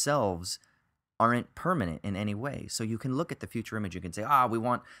that themselves aren't permanent in any way. So you can look at the future image. You can say, we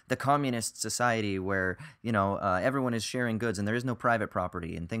want the communist society where, everyone is sharing goods and there is no private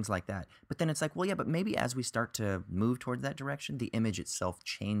property and things like that. But then it's like, well, yeah, but maybe as we start to move towards that direction, the image itself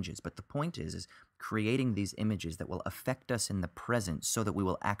changes. But the point is creating these images that will affect us in the present so that we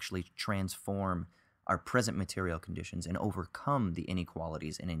will actually transform our present material conditions and overcome the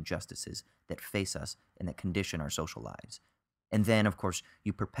inequalities and injustices that face us and that condition our social lives. And then, of course,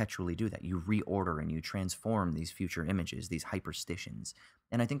 you perpetually do that. You reorder and you transform these future images, these hyperstitions.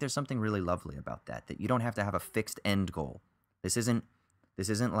 And I think there's something really lovely about that you don't have to have a fixed end goal. This isn't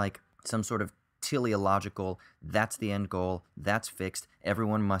like some sort of teleological, that's the end goal, that's fixed,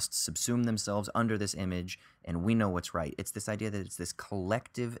 everyone must subsume themselves under this image, and we know what's right. It's this idea that it's this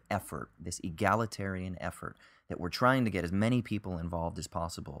collective effort, this egalitarian effort, that we're trying to get as many people involved as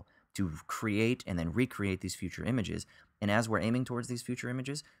possible to create and then recreate these future images. And as we're aiming towards these future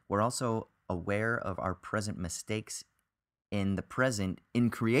images, we're also aware of our present mistakes in the present in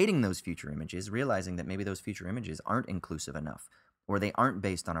creating those future images, realizing that maybe those future images aren't inclusive enough or they aren't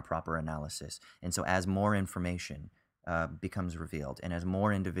based on a proper analysis. And so as more information becomes revealed and as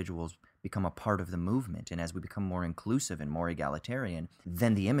more individuals become a part of the movement and as we become more inclusive and more egalitarian,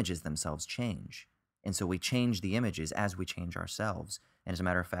 then the images themselves change. And so we change the images as we change ourselves. And as a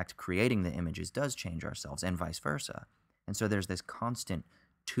matter of fact, creating the images does change ourselves and vice versa. And so there's this constant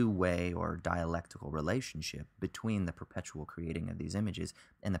two-way or dialectical relationship between the perpetual creating of these images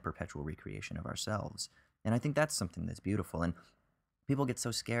and the perpetual recreation of ourselves. And I think that's something that's beautiful. And people get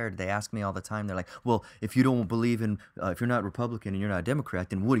so scared. They ask me all the time, they're like, well, if you don't believe in, if you're not Republican and you're not a Democrat,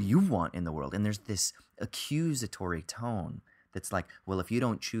 then what do you want in the world? And there's this accusatory tone that's like, well, if you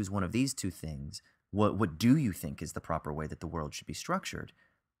don't choose one of these two things, what do you think is the proper way that the world should be structured?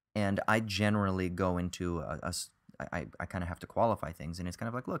 And I generally go into I kind of have to qualify things, and it's kind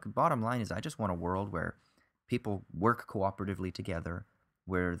of like, look, bottom line is I just want a world where people work cooperatively together,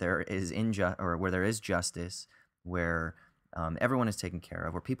 where there is where there is justice, where everyone is taken care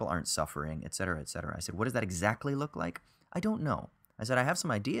of, where people aren't suffering, et cetera, et cetera. I said, what does that exactly look like? I don't know. I said, I have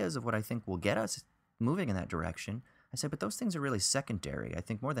some ideas of what I think will get us moving in that direction. I said, but those things are really secondary. I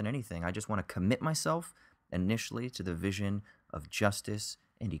think more than anything, I just want to commit myself initially to the vision of justice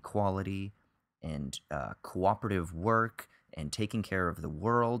and equality and cooperative work and taking care of the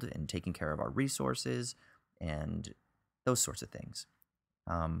world and taking care of our resources and those sorts of things.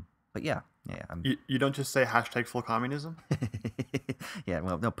 But yeah. You don't just say hashtag full communism? Yeah,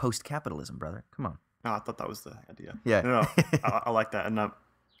 well, no, post-capitalism, brother. Come on. No, I thought that was the idea. Yeah. No, I like that. And I'm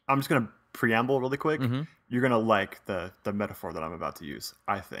just going to preamble really quick. Mm-hmm. You're going to like the metaphor that I'm about to use,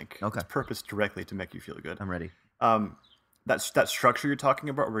 I think. Okay. It's purposed directly to make you feel good. I'm ready. That structure you're talking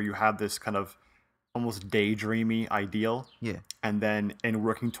about where you have this kind of almost daydreamy ideal. Yeah. And then in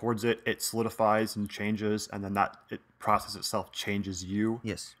working towards it, it solidifies and changes, and then that process itself changes you.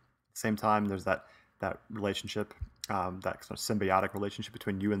 Yes. At the same time, there's that relationship, that sort of symbiotic relationship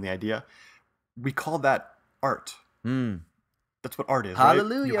between you and the idea. We call that art. That's what art is.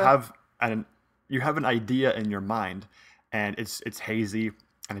 Hallelujah. Right? You have an idea in your mind, and it's hazy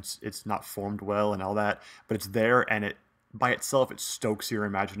and it's not formed well and all that, but it's there, and by itself, it stokes your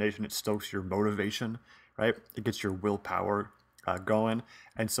imagination, it stokes your motivation, right? It gets your willpower going,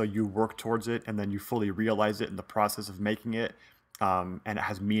 and so you work towards it, and then you fully realize it in the process of making it, and it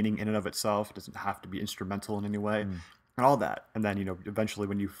has meaning in and of itself. It doesn't have to be instrumental in any way, and all that. And then eventually,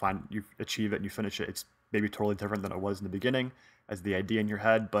 when you achieve it and you finish it, it's maybe totally different than it was in the beginning as the idea in your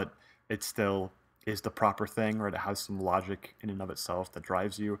head, but it still is the proper thing, right? It has some logic in and of itself that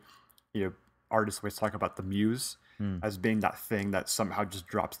drives you. Artists always talk about the muse as being that thing that somehow just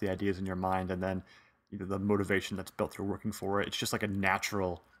drops the ideas in your mind, and then the motivation that's built through working for it. It's just like a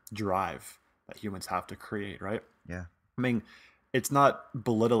natural drive that humans have to create, right? Yeah. I mean, it's not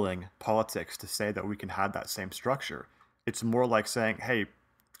belittling politics to say that we can have that same structure. It's more like saying, hey,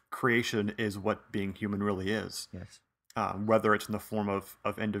 creation is what being human really is. Yes. Whether it's in the form of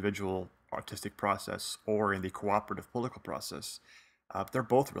individual artistic process or in the cooperative political process, they're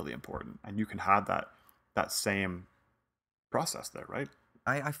both really important, and you can have that same process there, right?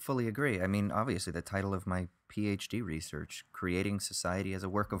 I fully agree. I mean, obviously, the title of my PhD research, Creating Society as a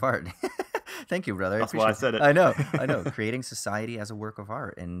Work of Art. Thank you, brother. That's why I said it. I know. Creating society as a work of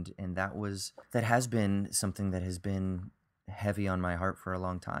art. And that has been something that has been heavy on my heart for a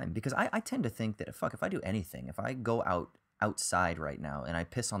long time. Because I tend to think that, if I do anything, if I go outside right now and I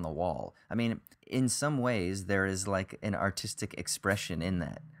piss on the wall, I mean, in some ways, there is like an artistic expression in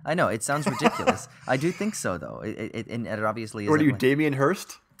that. I know, it sounds ridiculous. I do think so, though. And it obviously is. What are you, Damien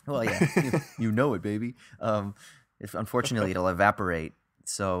Hirst? Well, yeah, you know it, baby. Unfortunately, it'll evaporate,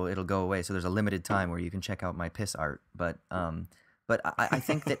 so it'll go away. So there's a limited time where you can check out my piss art. But I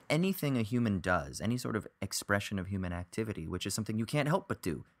think that anything a human does, any sort of expression of human activity, which is something you can't help but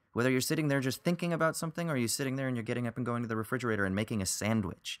do, whether you're sitting there just thinking about something, or you're sitting there and you're getting up and going to the refrigerator and making a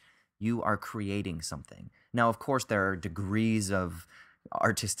sandwich, you are creating something. Now, of course, there are degrees of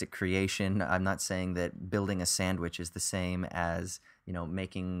artistic creation. I'm not saying that building a sandwich is the same as,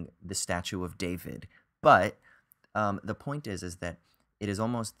 making the statue of David. But the point is that it is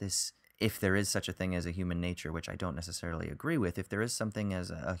almost this, if there is such a thing as a human nature, which I don't necessarily agree with, if there is something as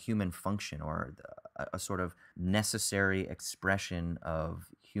a human function or a sort of necessary expression of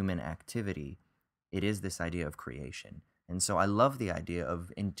human activity, it is this idea of creation. And so I love the idea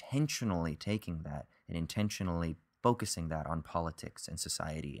of intentionally taking that and intentionally focusing that on politics and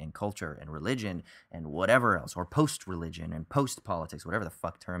society and culture and religion and whatever else, or post-religion and post-politics, whatever the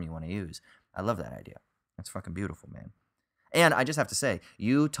fuck term you want to use. I love that idea. That's fucking beautiful, man. And I just have to say,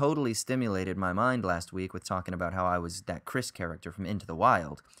 you totally stimulated my mind last week with talking about how I was that Chris character from Into the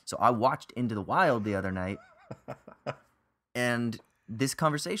Wild. So I watched Into the Wild the other night, and this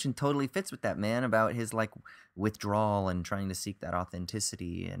conversation totally fits with that, man, about his withdrawal and trying to seek that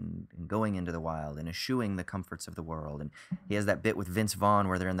authenticity and going into the wild and eschewing the comforts of the world. And he has that bit with Vince Vaughn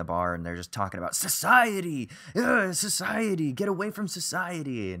where they're in the bar and they're just talking about society, society, get away from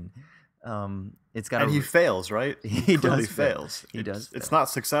society. And it's got. And he fails, right? He clearly does fails. He does. It's not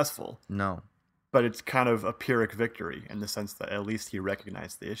successful. No. But it's kind of a Pyrrhic victory in the sense that at least he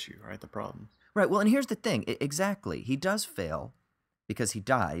recognized the issue, right? The problem. Right. Well, and here's the thing. Exactly. He does fail because he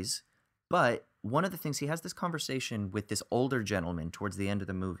dies. But one of the things, he has this conversation with this older gentleman towards the end of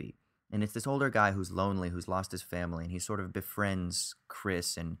the movie. And it's this older guy who's lonely, who's lost his family, and he sort of befriends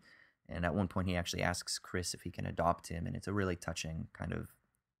Chris. And at one point, he actually asks Chris if he can adopt him. And it's a really touching kind of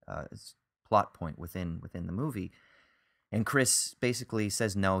plot point within the movie. And Chris basically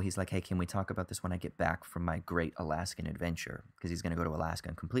says no. He's like, hey, can we talk about this when I get back from my great Alaskan adventure? Because he's going to go to Alaska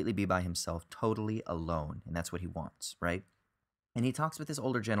and completely be by himself, totally alone. And that's what he wants, right? And he talks with this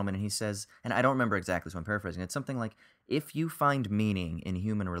older gentleman, and he says, and I don't remember exactly, so I'm paraphrasing. It's something like, if you find meaning in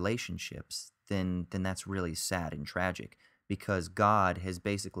human relationships, then that's really sad and tragic, because God has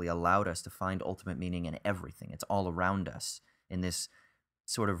basically allowed us to find ultimate meaning in everything. It's all around us in this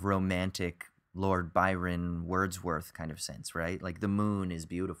sort of romantic Lord Byron, Wordsworth kind of sense, right? Like the moon is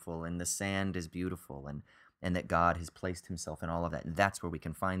beautiful and the sand is beautiful, and that God has placed himself in all of that. And that's where we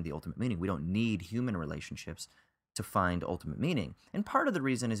can find the ultimate meaning. We don't need human relationships to find ultimate meaning. And part of the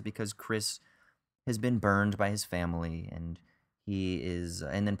reason is because Chris has been burned by his family, and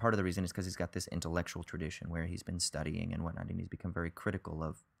then part of the reason is because he's got this intellectual tradition where he's been studying and whatnot, and he's become very critical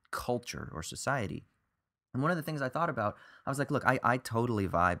of culture or society. And one of the things I thought about, I was like, look, I totally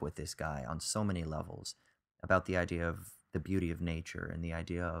vibe with this guy on so many levels about the idea of the beauty of nature and the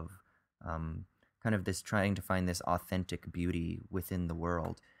idea of kind of this trying to find this authentic beauty within the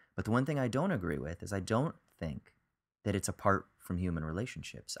world. But the one thing I don't agree with is I don't think that it's apart from human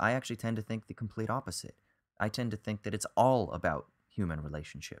relationships. I actually tend to think the complete opposite. I tend to think that it's all about human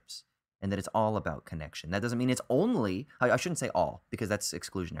relationships. and that it's all about connection. That doesn't mean it's only, I shouldn't say all, because that's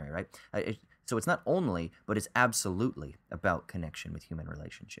exclusionary, right? So it's not only, but it's absolutely about connection with human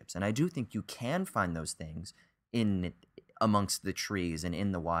relationships. And I do think you can find those things in amongst the trees and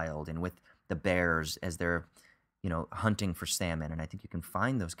in the wild and with the bears as they're, hunting for salmon. And I think you can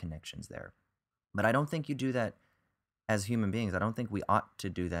find those connections there. But I don't think you do that as human beings. I don't think we ought to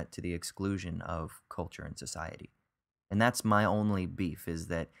do that to the exclusion of culture and society. And that's my only beef, is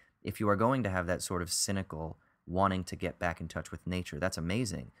that if you are going to have that sort of cynical wanting to get back in touch with nature, that's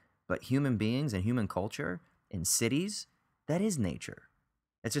amazing. But human beings and human culture in cities, that is nature.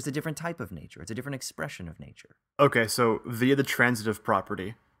 It's just a different type of nature. It's a different expression of nature. Okay, so via the transitive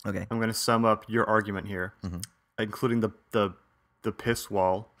property, Okay. I'm going to sum up your argument here, including the piss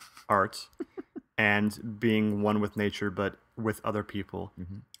wall art and being one with nature but with other people,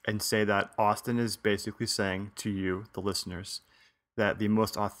 and say that Austin is basically saying to you, the listeners, that the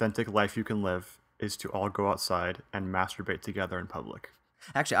most authentic life you can live is to all go outside and masturbate together in public.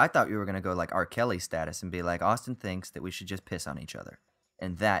 Actually, I thought you were going to go like R. Kelly status and be like, Austin thinks that we should just piss on each other.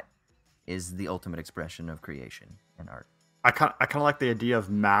 And that is the ultimate expression of creation and art. I kind of like the idea of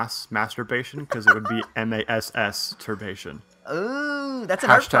masturbation, because it would be Mass-turbation. Ooh, that's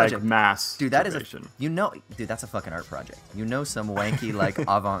an art project. Mass. Dude, that is dude, that's a fucking art project. Some wanky like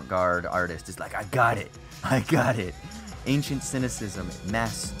avant-garde artist is like, I got it. Ancient cynicism,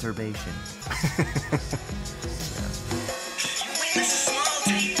 masturbation.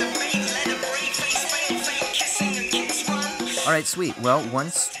 All right, sweet. Well,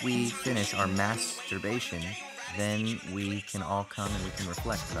 once we finish our masturbation, then we can all come and we can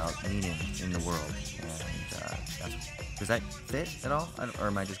reflect about meaning in the world. And does that fit at all? Or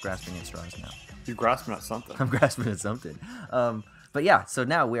am I just grasping at straws now? You're grasping at something. I'm grasping at something. But yeah, so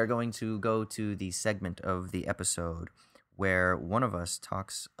now we are going to go to the segment of the episode where one of us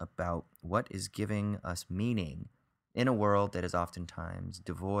talks about what is giving us meaning in a world that is oftentimes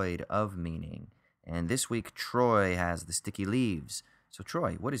devoid of meaning. And this week, Troy has the sticky leaves. So,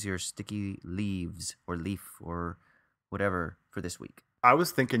 Troy, what is your sticky leaves or leaf or whatever for this week? I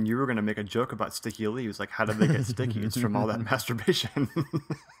was thinking you were going to make a joke about sticky leaves. Like, how did they get sticky? It's from all that masturbation.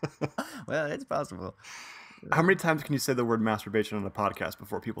 Well, it's possible. How many times can you say the word masturbation on a podcast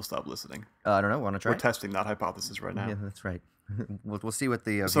before people stop listening? I don't know. Want to try? We're testing that hypothesis right now. Yeah, that's right. We'll see what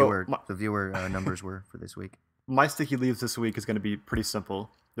the viewer numbers were for this week. My sticky leaves this week is going to be pretty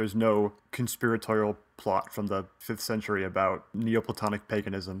simple. There's no conspiratorial plot from the 5th century about Neoplatonic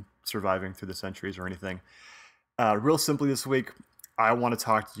paganism surviving through the centuries or anything. Real simply this week, I want to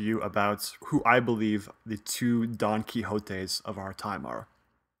talk to you about who I believe the two Don Quixotes of our time are,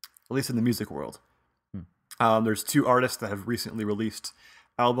 at least in the music world. There's two artists that have recently released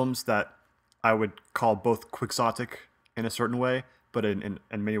albums that I would call both Quixotic in a certain way, but in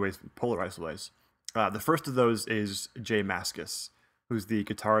many ways polarized ways. The first of those is J Mascis, who's the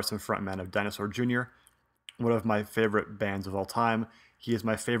guitarist and frontman of Dinosaur Jr., one of my favorite bands of all time. He is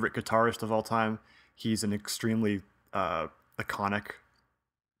my favorite guitarist of all time. He's an extremely iconic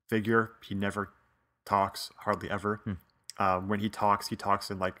figure. He never talks, hardly ever. When he talks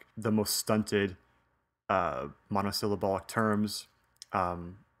in like the most stunted monosyllabic terms.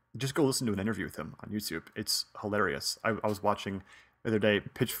 Just go listen to an interview with him on YouTube. It's hilarious. I was watching the other day,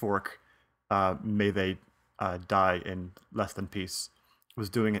 Pitchfork, May They Die in Less Than Peace, was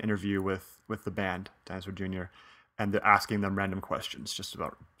doing an interview with the band, Dinosaur Jr., and they're asking them random questions, just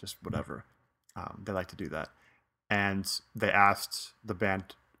whatever. They like to do that. And they asked the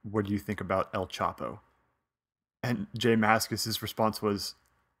band, what do you think about El Chapo? And Jay Mascis' response was,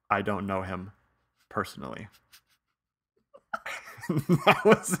 I don't know him personally. That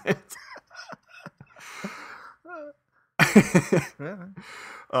was it.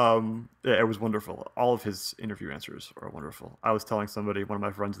 Yeah, it was wonderful. All of his interview answers are wonderful. I was telling somebody, one of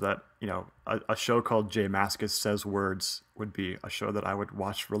my friends, that a show called Jay Mascis Says Words would be a show that I would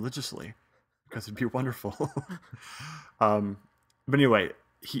watch religiously because it'd be wonderful. But anyway,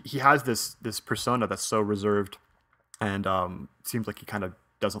 he has this persona that's so reserved, and seems like he kind of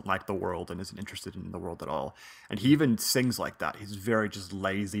doesn't like the world and isn't interested in the world at all. And he even sings like that. He's very just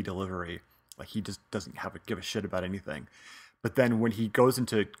lazy delivery. Like he just doesn't give a shit about anything. But then when he goes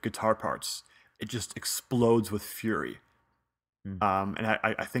into guitar parts, it just explodes with fury. And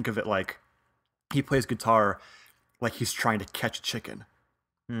I think of it like he plays guitar like he's trying to catch a chicken.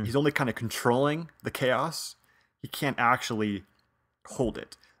 He's only kind of controlling the chaos. He can't actually hold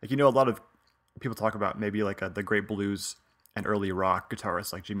it. Like, a lot of people talk about maybe like the great blues and early rock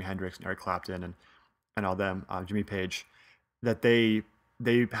guitarists like Jimi Hendrix and Eric Clapton and all them, Jimmy Page, that they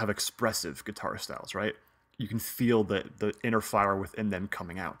have expressive guitar styles, right? you can feel the inner fire within them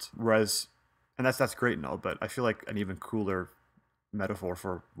coming out. Whereas, and that's great and all, but I feel like an even cooler metaphor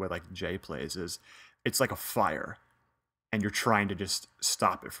for what like Jay plays is it's like a fire, and you're trying to just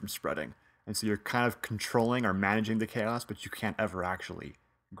stop it from spreading. And so you're kind of controlling or managing the chaos, but you can't ever actually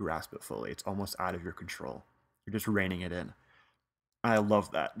grasp it fully. It's almost out of your control. You're just reining it in. And I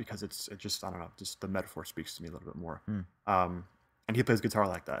love that because it just, I don't know, just the metaphor speaks to me a little bit more. And he plays guitar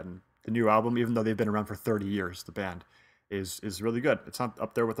like that. And the new album, even though they've been around for 30 years, the band is really good. It's not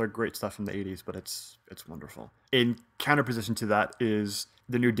up there with our great stuff from the 80s, but it's wonderful. In counterposition to that is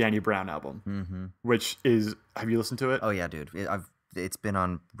the new Danny Brown album, which is, have you listened to it? Oh yeah, dude. It's been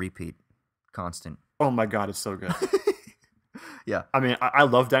on repeat, constant. Oh my God, it's so good. Yeah. I mean, I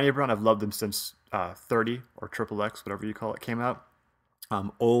love Danny Brown. I've loved him since 30 or Triple X, whatever you call it, came out.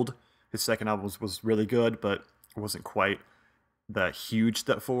 Old, his second album was really good, but it wasn't quite the huge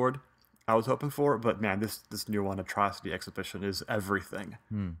step forward I was hoping for. But man, this new one, Atrocity Exhibition, is everything.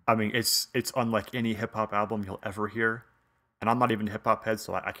 I mean, it's unlike any hip hop album you'll ever hear. And I'm not even a hip hop head,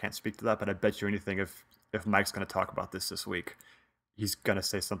 so I can't speak to that. But I bet you anything, if Mike's going to talk about this week, he's going to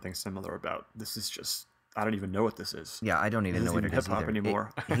say something similar about this. Is just, I don't even know what this is. Yeah, I don't even know what it is hip hop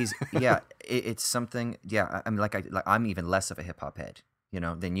anymore. It's something. Yeah, I mean, I'm even less of a hip hop head,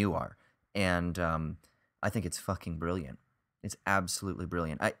 than you are, and I think it's fucking brilliant. It's absolutely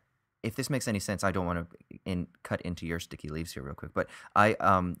brilliant. If this makes any sense, I don't want to cut into your sticky leaves here real quick, but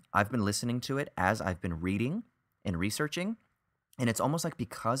I've been listening to it as I've been reading and researching, and it's almost like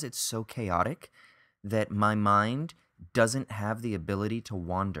because it's so chaotic that my mind doesn't have the ability to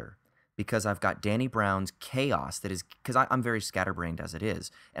wander. Because I've got Danny Brown's chaos that is, because I'm very scatterbrained as it is,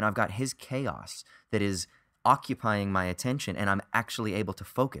 and I've got his chaos that is occupying my attention, and I'm actually able to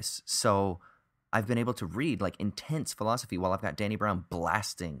focus. So I've been able to read like intense philosophy while I've got Danny Brown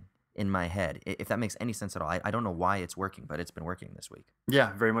blasting in my head. If that makes any sense at all. I don't know why it's working, but it's been working this week.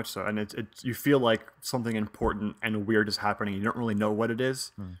 Yeah, very much so. And it's you feel like something important and weird is happening. You don't really know what it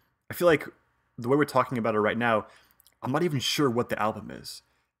is. I feel like the way we're talking about it right now, I'm not even sure what the album is.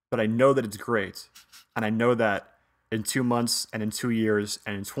 But I know that it's great, and I know that in 2 months, and in 2 years,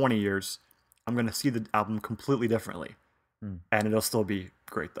 and in 20 years, I'm going to see the album completely differently. And it'll still be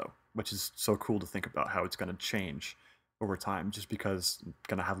great, though, which is so cool to think about how it's going to change over time, just because I'm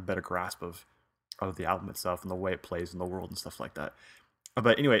going to have a better grasp of the album itself and the way it plays in the world and stuff like that.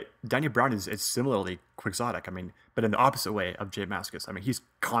 But anyway, Danny Brown is similarly quixotic. I mean, but in the opposite way of Jay Mascis. I mean, he's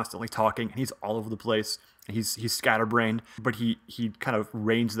constantly talking, and he's all over the place. He's scatterbrained, but he kind of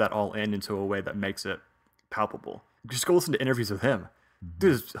reins that all into a way that makes it palpable. Just go listen to interviews with him.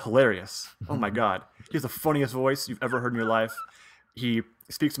 Dude is hilarious. Oh my God. He has the funniest voice you've ever heard in your life. He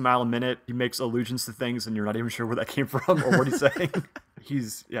speaks a mile a minute. He makes allusions to things, and you're not even sure where that came from or what he's saying.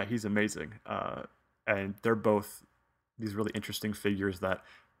 He's amazing. And they're both these really interesting figures that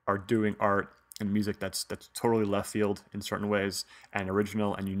are doing art and music that's totally left field in certain ways, and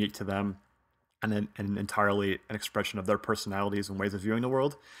original and unique to them, and entirely an expression of their personalities and ways of viewing the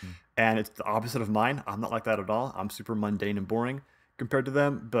world. And it's the opposite of mine. I'm not like that at all. I'm super mundane and boring compared to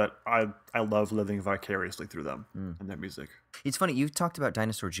them, but I love living vicariously through them and their music. It's funny, you talked about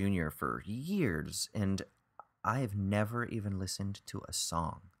Dinosaur Jr. for years, and I have never even listened to a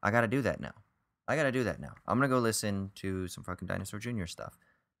song. I got to do that now. I'm going to go listen to some fucking Dinosaur Jr. stuff.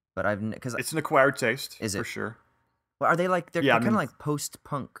 But because it's an acquired taste, is it? For sure. Well, are they like, they're kind of like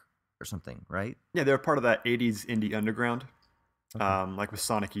post-punk or something, right? Yeah, they're part of that 80s indie underground, like with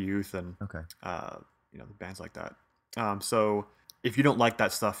Sonic Youth and the bands like that. So if you don't like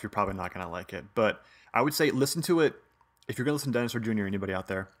that stuff, you're probably not going to like it. But I would say listen to it. If you're going to listen to Dinosaur Jr., anybody out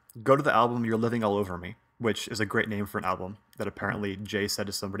there, go to the album You're Living All Over Me, which is a great name for an album that apparently Jay said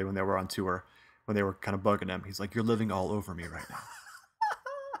to somebody when they were on tour, when they were kind of bugging him. He's like, "You're living all over me right now,"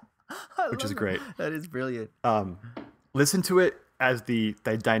 which is great. That is brilliant. Listen to it as the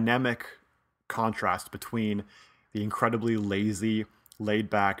dynamic contrast between the incredibly lazy, laid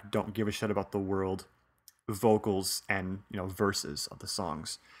back, don't give a shit about the world vocals and verses of the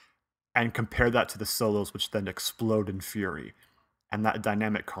songs, and compare that to the solos, which then explode in fury. And that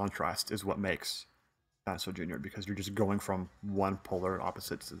dynamic contrast is what makes Dinosaur Jr., because you're just going from one polar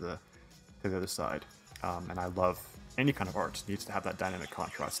opposite to the other side. And I love any kind of art needs to have that dynamic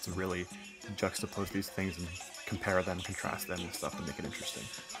contrast to really juxtapose these things and compare them, contrast them and stuff, and make it interesting.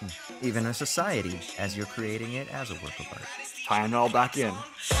 Even a society, as you're creating it as a work of art. Tying it all back in.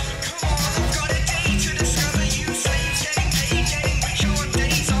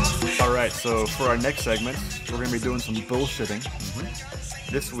 All right, so for our next segment, we're going to be doing some bullshitting.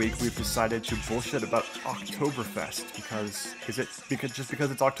 This week we've decided to bullshit about Oktoberfest because because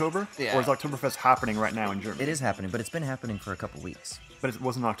it's October? Yeah. Or is Oktoberfest happening right now in Germany? It is happening, but it's been happening for a couple weeks. But it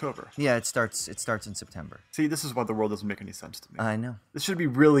wasn't October. Yeah, it starts in September. See, this is why the world doesn't make any sense to me. I know. This should be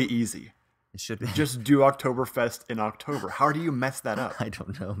really easy. It should be. Just do Oktoberfest in October. How do you mess that up? I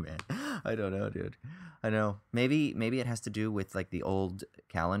don't know, man. I don't know, dude. I know. Maybe it has to do with like the old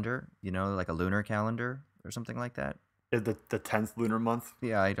calendar, like a lunar calendar or something like that. The 10th lunar month?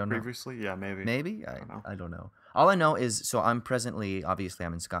 Yeah, I don't know. Previously? Yeah, maybe. Maybe? I don't know. All I know is, so obviously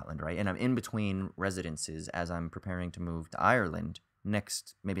I'm in Scotland, right? And I'm in between residences as I'm preparing to move to Ireland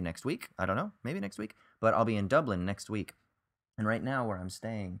maybe next week. I don't know. Maybe next week. But I'll be in Dublin next week. And right now where I'm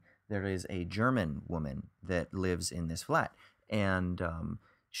staying, there is a German woman that lives in this flat. And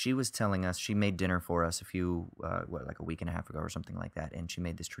she was telling us, she made dinner for us like a week and a half ago or something like that. And she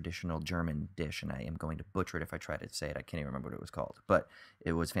made this traditional German dish, and I am going to butcher it if I try to say it. I can't even remember what it was called, but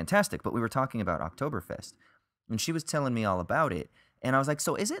it was fantastic. But we were talking about Oktoberfest, and she was telling me all about it. And I was like,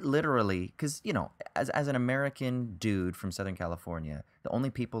 so is it literally, because, as an American dude from Southern California, the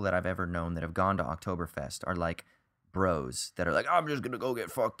only people that I've ever known that have gone to Oktoberfest are like bros that are like, I'm just gonna go get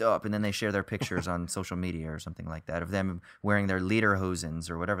fucked up, and then they share their pictures on social media or something like that of them wearing their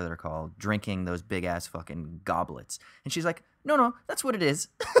lederhosens or whatever they're called, drinking those big ass fucking goblets. And she's like, no, that's what it is.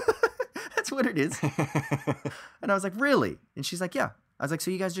 That's what it is. And I was like, really? And she's like, yeah. I was like,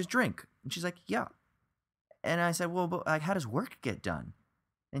 so you guys just drink? And she's like, yeah. And I said, well, but like, how does work get done?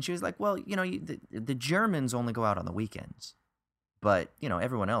 And she was like, well, the Germans only go out on the weekends, but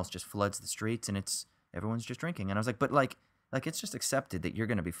everyone else just floods the streets, and everyone's just drinking. And I was like, but like it's just accepted that you're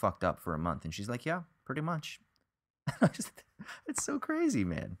going to be fucked up for a month. And she's like, yeah, pretty much. It's so crazy,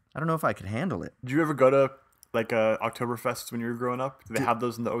 man. I don't know if I could handle it. Did you ever go to like Oktoberfest when you were growing up? Did they have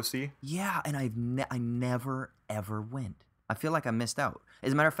those in the OC? Yeah, and I never, ever went. I feel like I missed out.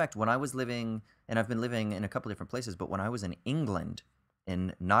 As a matter of fact, when I was living, and I've been living in a couple different places, but when I was in England,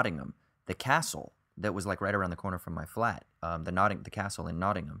 in Nottingham, the castle that was like right around the corner from my flat, the castle in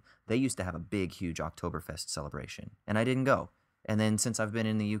Nottingham, they used to have a big, huge Oktoberfest celebration, and I didn't go. And then since I've been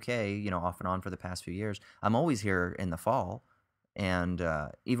in the UK, off and on for the past few years, I'm always here in the fall, and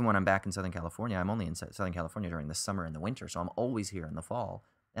even when I'm back in Southern California, I'm only in Southern California during the summer and the winter, so I'm always here in the fall,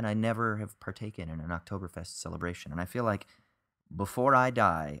 and I never have partaken in an Oktoberfest celebration. And I feel like before I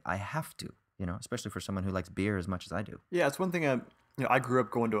die, I have to, especially for someone who likes beer as much as I do. Yeah, it's one thing. I grew up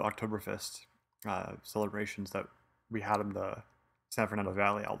going to Oktoberfest celebrations that we had in the San Fernando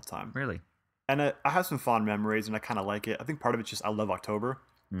Valley all the time. Really? And I have some fond memories, and I kind of like it. I think part of it's just I love October.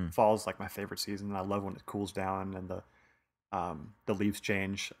 Fall's like my favorite season, and I love when it cools down and the leaves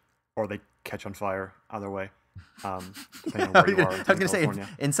change or they catch on fire. Either way, depending on where you are. I was going to say,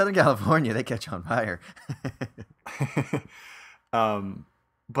 in Southern California, they catch on fire.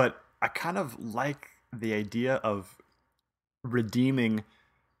 But I kind of like the idea of redeeming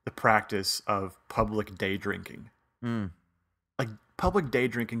the practice of public day drinking. Like, public day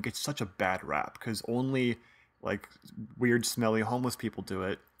drinking gets such a bad rap because only like weird, smelly homeless people do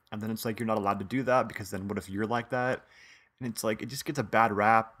it, and then it's like you're not allowed to do that because then what if you're like that? And it's like it just gets a bad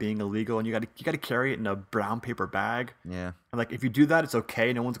rap being illegal, and you got to carry it in a brown paper bag. Yeah. And like if you do that, it's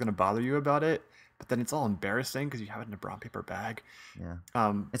okay. No one's gonna bother you about it. But then it's all embarrassing because you have it in a brown paper bag.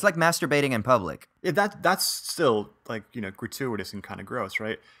 Yeah. It's like masturbating in public. Yeah, that's still like gratuitous and kind of gross,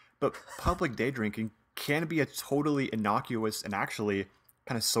 right? But public day drinking can be a totally innocuous and actually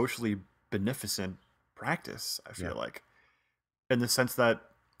kind of socially beneficent practice, I feel like, in the sense that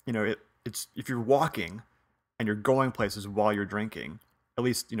it's if you're walking and you're going places while you're drinking, at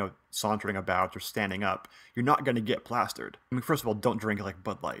least sauntering about or standing up, you're not going to get plastered. I mean, first of all, don't drink like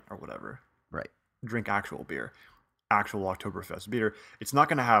Bud Light or whatever. Right. Drink actual beer, actual Oktoberfest beer. It's not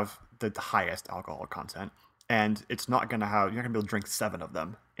going to have the highest alcohol content, and it's not going to have, you're not going to be able to drink 7 of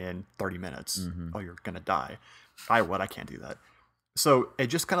them in 30 minutes. Oh, you're going to die. I can't do that. So it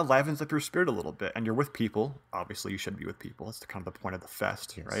just kind of livens up your spirit a little bit, and you're with people. Obviously, you should be with people. That's kind of the point of the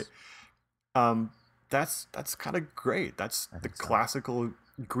fest, right? That's kind of great. That's the classical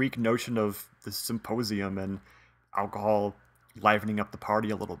Greek notion of the symposium and alcohol livening up the party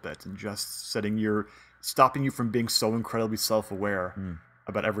a little bit and just stopping you from being so incredibly self-aware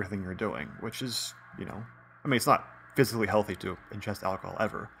about everything you're doing, which is, I mean, it's not physically healthy to ingest alcohol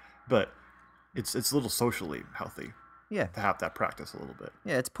ever, but it's a little socially healthy. Yeah. To have that practice a little bit.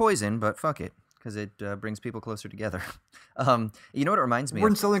 Yeah, it's poison, but fuck it, because it brings people closer together. You know what it reminds me of? We're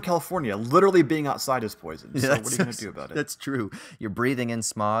in Southern California. Literally being outside is poison. So what are you going to do about it? That's true. You're breathing in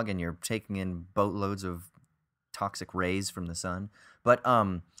smog and you're taking in boatloads of toxic rays from the sun. But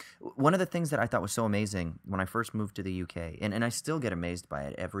one of the things that I thought was so amazing when I first moved to the UK, and I still get amazed by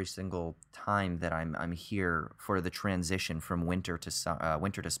it every single time that I'm here for the transition from winter to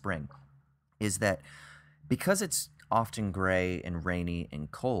spring, is that because it's often gray and rainy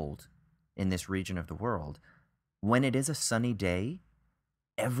and cold in this region of the world, when it is a sunny day,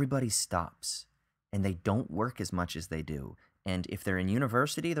 everybody stops and they don't work as much as they do. And if they're in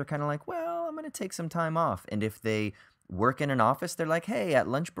university, they're kind of like, well, I'm going to take some time off. And if they work in an office, they're like, hey, at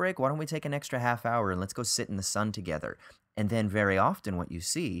lunch break, why don't we take an extra half hour and let's go sit in the sun together? And then very often what you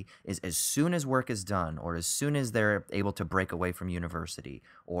see is as soon as work is done, or as soon as they're able to break away from university,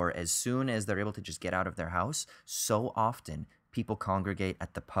 or as soon as they're able to just get out of their house, so often people congregate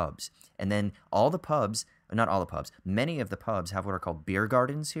at the pubs. And then all the pubs, not all the pubs, many of the pubs have what are called beer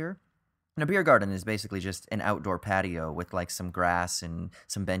gardens here. And a beer garden is basically just an outdoor patio with like some grass and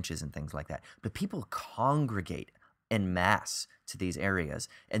some benches and things like that. But people congregate en masse to these areas.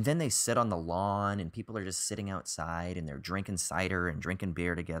 And then they sit on the lawn and people are just sitting outside and they're drinking cider and drinking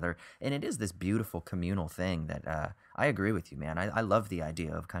beer together. And it is this beautiful communal thing that I agree with you, man. I love the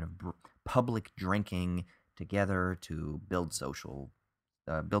idea of kind of public drinking together to build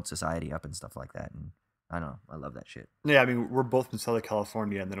build society up and stuff like that. And I don't know. I love that shit. Yeah, I mean, we're both from Southern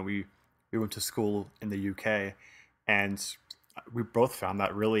California, and then we went to school in the UK, and we both found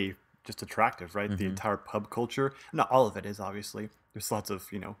that really just attractive, right? The entire pub culture. Not all of it is, obviously. There's lots of,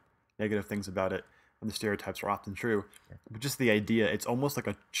 negative things about it, and the stereotypes are often true. Yeah. But just the idea, it's almost like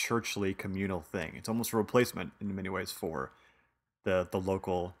a churchly communal thing. It's almost a replacement in many ways for the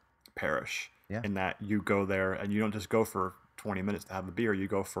local parish. Yeah. In that you go there and you don't just go for 20 minutes to have a beer, you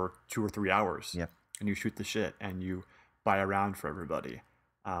go for 2 or 3 hours. Yeah. And you shoot the shit and you buy around for everybody.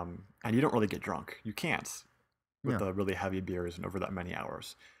 And you don't really get drunk. You can't with the really heavy beers and over that many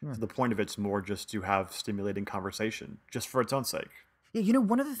hours. Yeah. So the point of it's more just to have stimulating conversation, just for its own sake. Yeah,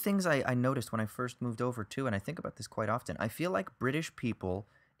 one of the things I noticed when I first moved over too, and I think about this quite often, I feel like British people,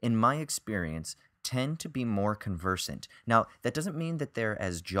 in my experience, tend to be more conversant. Now, that doesn't mean that they're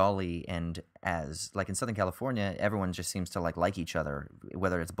as jolly and as, like in Southern California, everyone just seems to like each other,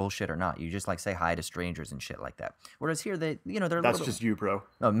 whether it's bullshit or not. You just like say hi to strangers and shit like that. Whereas here, they're a That's just you, bro.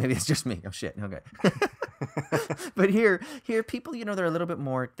 Oh, maybe it's just me. Oh, shit. Okay. But here, people, they're a little bit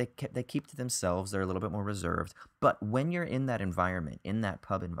more, they keep to themselves. They're a little bit more reserved. But when you're in that environment, in that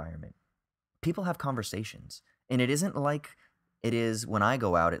pub environment, people have conversations. And it isn't like it is when I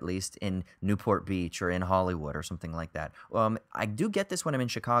go out, at least in Newport Beach or in Hollywood or something like that. I do get this when I'm in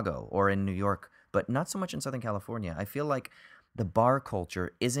Chicago or in New York, but not so much in Southern California. I feel like the bar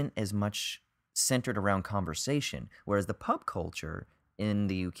culture isn't as much centered around conversation, whereas the pub culture in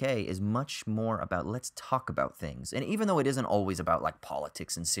the UK is much more about let's talk about things. And even though it isn't always about like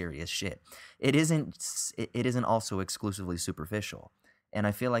politics and serious shit, it isn't also exclusively superficial. And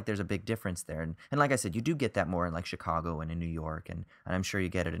I feel like there's a big difference there. And like I said, you do get that more in like Chicago and in New York, and I'm sure you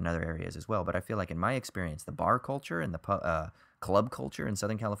get it in other areas as well. But I feel like in my experience, the bar culture and the club culture in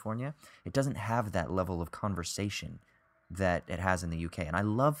Southern California, it doesn't have that level of conversation that it has in the UK. And I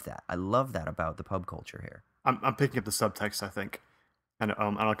love that. I love that about the pub culture here. I'm picking up the subtext, I think. And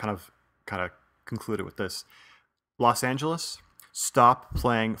I'll kind of conclude it with this. Los Angeles, stop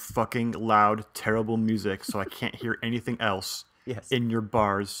playing fucking loud, terrible music so I can't hear anything else. Yes. In your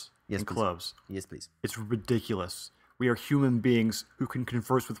bars and clubs. Yes, please. It's ridiculous. We are human beings who can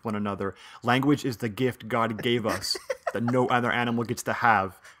converse with one another. Language is the gift God gave us that no other animal gets to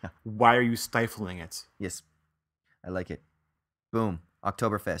have. Why are you stifling it? Yes. I like it. Boom.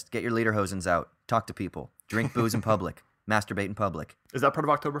 Oktoberfest. Get your lederhosens out. Talk to people. Drink booze in public. Masturbate in public. Is that part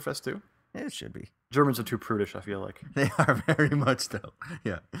of Oktoberfest too? It should be. Germans are too prudish, I feel like. They are very much though.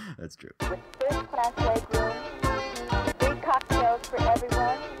 Yeah, that's true. With first-class legroom, free cocktails for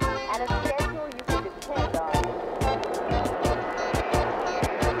everyone, and a schedule you can depend on.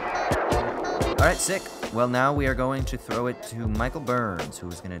 All right, sick. Well, now we are going to throw it to Michael Burns, who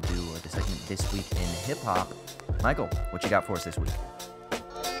is going to do the segment This Week in Hip Hop. Michael, what you got for us this week?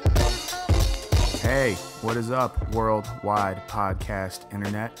 Hey, what is up, worldwide podcast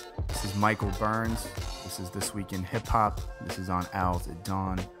internet? This is Michael Burns. This is This Week in Hip Hop. This is on Owls at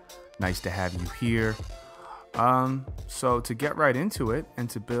Dawn. Nice to have you here. So to get right into it and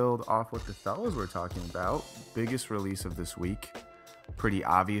to build off what the fellas were talking about, biggest release of this week, pretty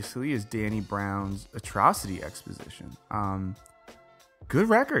obviously, is Danny Brown's Atrocity Exposition. Good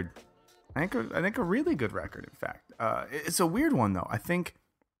record. I think a really good record, in fact. It's a weird one, though. I think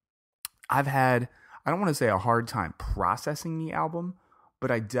I've had, I don't want to say a hard time processing the album,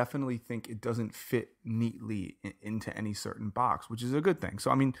 but I definitely think it doesn't fit neatly into any certain box, which is a good thing. So,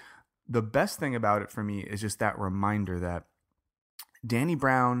 I mean, the best thing about it for me is just that reminder that Danny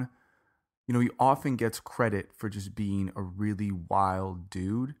Brown, he often gets credit for just being a really wild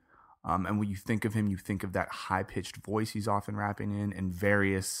dude. And when you think of him, you think of that high-pitched voice he's often rapping in and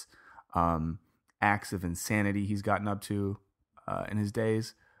various acts of insanity he's gotten up to in his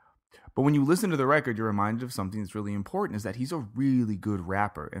days. But when you listen to the record, you're reminded of something that's really important, is that he's a really good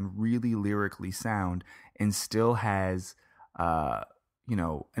rapper and really lyrically sound and still has, an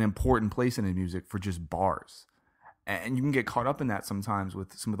important place in his music for just bars. And you can get caught up in that sometimes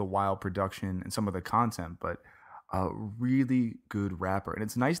with some of the wild production and some of the content, but a really good rapper. And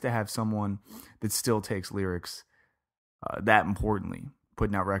it's nice to have someone that still takes lyrics that importantly,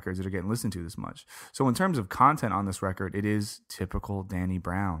 putting out records that are getting listened to this much. So in terms of content on this record, it is typical Danny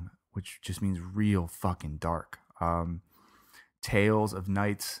Brown, which just means real fucking dark. Tales of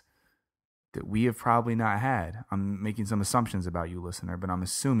nights that we have probably not had. I'm making some assumptions about you, listener, but I'm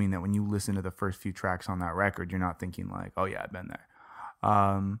assuming that when you listen to the first few tracks on that record, you're not thinking like, oh yeah, I've been there.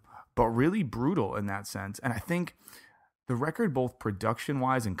 But really brutal in that sense. And I think the record, both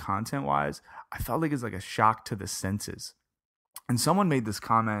production-wise and content-wise, I felt like it's like a shock to the senses. And someone made this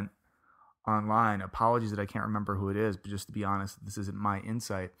comment online, apologies that I can't remember who it is, but just to be honest, this isn't my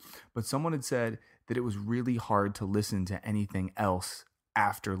insight. But someone had said that it was really hard to listen to anything else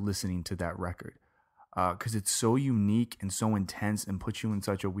after listening to that record because it's so unique and so intense and puts you in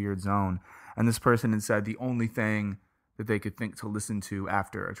such a weird zone. And this person had said the only thing that they could think to listen to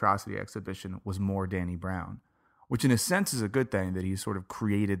after Atrocity Exhibition was more Danny Brown, which in a sense is a good thing that he's sort of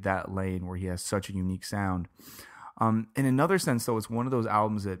created that lane where he has such a unique sound. In another sense, though, it's one of those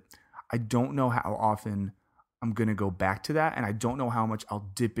albums that I don't know how often I'm going to go back to that, and I don't know how much I'll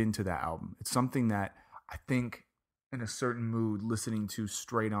dip into that album. It's something that I think in a certain mood, listening to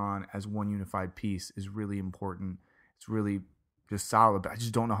straight on as one unified piece is really important. It's really just solid, but I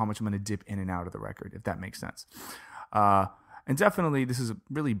just don't know how much I'm going to dip in and out of the record, if that makes sense. And definitely, this is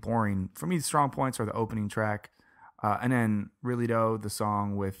really boring. For me, the strong points are the opening track, and then really, though, the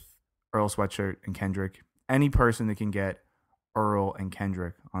song with Earl Sweatshirt and Kendrick. Any person that can get Earl and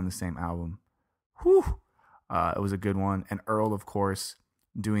Kendrick on the same album, whew, it was a good one. And Earl, of course,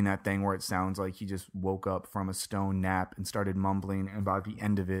 doing that thing where it sounds like he just woke up from a stone nap and started mumbling, and by the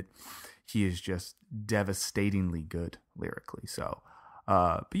end of it, he is just devastatingly good lyrically. So,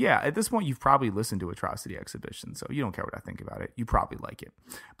 but yeah, at this point, you've probably listened to Atrocity Exhibition, so you don't care what I think about it. You probably like it.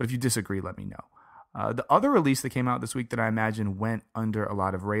 But if you disagree, let me know. The other release that came out this week that I imagine went under a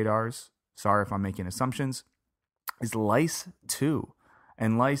lot of radars, sorry if I'm making assumptions, is Lice 2.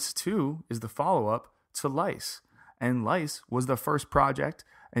 And Lice 2 is the follow-up to Lice. And Lice was the first project,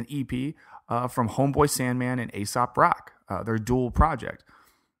 an EP, from Homeboy, Sandman, and Aesop Rock, their dual project.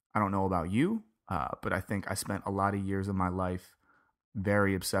 I don't know about you, but I think I spent a lot of years of my life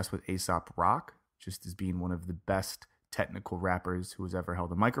very obsessed with Aesop Rock, just as being one of the best technical rappers who has ever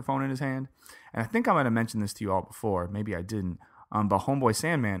held a microphone in his hand. And I think I might have mentioned this to you all before. Maybe I didn't. But Homeboy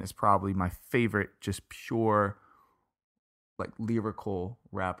Sandman is probably my favorite, just pure, like lyrical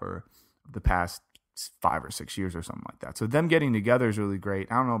rapper of the past 5 or 6 years or something like that. So them getting together is really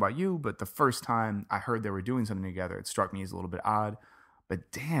great. I don't know about you, but the first time I heard they were doing something together, it struck me as a little bit odd.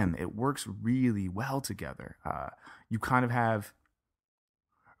 But damn, it works really well together. You kind of have,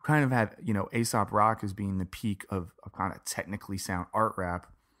 Aesop Rock as being the peak of kind of technically sound art rap.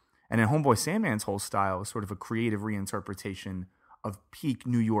 And then Homeboy Sandman's whole style is sort of a creative reinterpretation of peak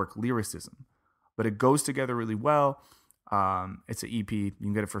New York lyricism. But it goes together really well. It's an EP. You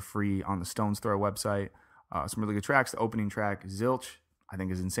can get it for free on the Stones Throw website. Some really good tracks. The opening track, Zilch, I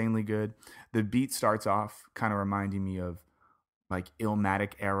think is insanely good. The beat starts off kind of reminding me of like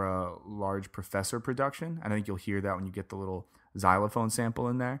Illmatic era Large Professor production. I think you'll hear that when you get the little xylophone sample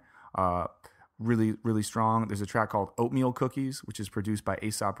in there. Really, really strong. There's a track called Oatmeal Cookies, which is produced by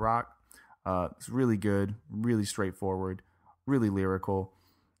Aesop Rock. It's really good, really straightforward, really lyrical.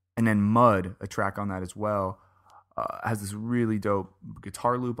 And then Mud, a track on that as well, has this really dope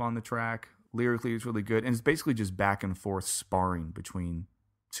guitar loop on the track. Lyrically, it's really good. And it's basically just back and forth sparring between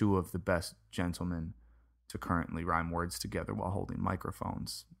two of the best gentlemen to currently rhyme words together while holding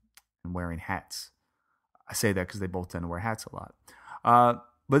microphones and wearing hats. I say that because they both tend to wear hats a lot.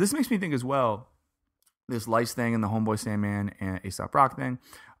 But this makes me think as well, this Lice thing and the Homeboy Sandman and Aesop Rock thing,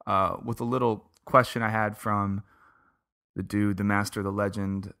 with a little question I had from the dude, the master, the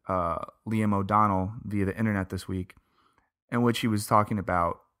legend, Liam O'Donnell via the internet this week, in which he was talking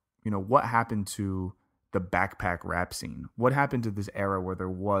about, what happened to the backpack rap scene? What happened to this era where there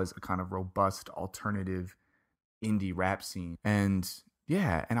was a kind of robust alternative indie rap scene? And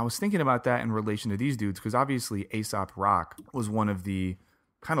yeah, and I was thinking about that in relation to these dudes, because obviously Aesop Rock was one of the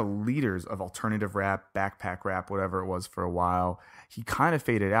kind of leaders of alternative rap, backpack rap, whatever it was for a while. He kind of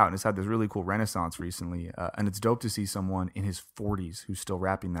faded out and has had this really cool renaissance recently. And it's dope to see someone in his 40s who's still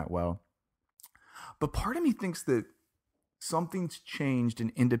rapping that well. But part of me thinks that something's changed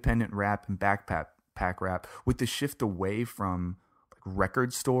in independent rap and backpack rap with the shift away from like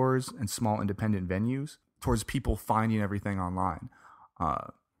record stores and small independent venues towards people finding everything online. I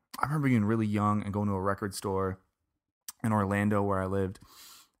remember being really young and going to a record store in Orlando where I lived,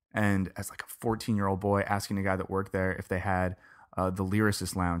 and as like a 14-year-old boy asking a guy that worked there if they had the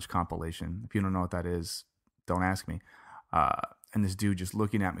Lyricist Lounge compilation. If you don't know what that is, don't ask me. And this dude just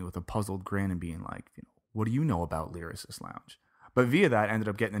looking at me with a puzzled grin and being like, what do you know about Lyricist Lounge? But via that, I ended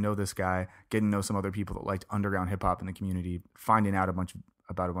up getting to know this guy, getting to know some other people that liked underground hip hop in the community, finding out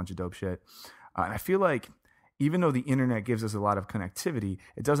about a bunch of dope shit. And I feel like even though the internet gives us a lot of connectivity,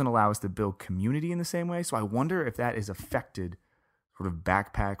 it doesn't allow us to build community in the same way. So I wonder if that has affected sort of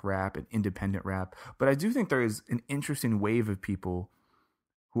backpack rap and independent rap. But I do think there is an interesting wave of people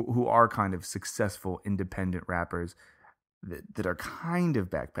who are kind of successful independent rappers that are kind of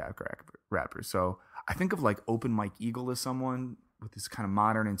backpack rappers. So I think of like Open Mike Eagle as someone with this kind of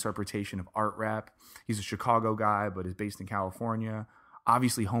modern interpretation of art rap. He's a Chicago guy, but is based in California.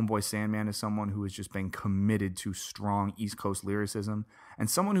 Obviously, Homeboy Sandman is someone who has just been committed to strong East Coast lyricism, and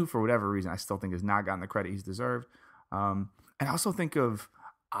someone who, for whatever reason, I still think has not gotten the credit he's deserved. And I also think of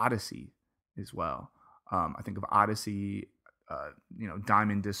Odyssey as well. I think of Odyssey,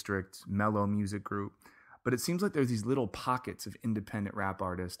 Diamond District, Mellow Music Group. But it seems like there's these little pockets of independent rap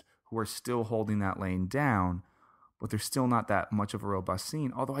artists who are still holding that lane down, but there's still not that much of a robust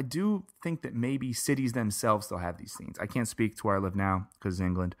scene. Although I do think that maybe cities themselves still have these scenes. I can't speak to where I live now because it's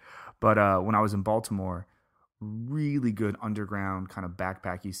England. But when I was in Baltimore, really good underground kind of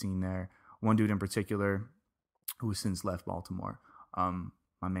backpacky scene there. One dude in particular who has since left Baltimore,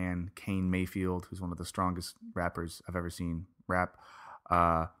 my man Kane Mayfield, who's one of the strongest rappers I've ever seen rap.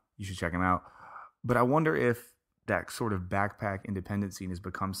 You should check him out. But I wonder if that sort of backpack independent scene has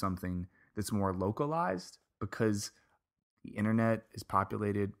become something that's more localized because the internet is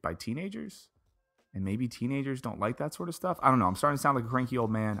populated by teenagers, and maybe teenagers don't like that sort of stuff. I don't know. I'm starting to sound like a cranky old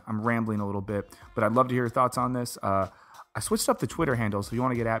man. I'm rambling a little bit, but I'd love to hear your thoughts on this. I switched up the Twitter handle, so if you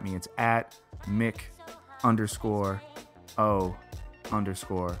want to get at me, it's at Mick_O_Broin.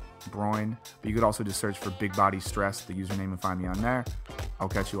 But you could also just search for Big Body Stress, the username, and find me on there. I'll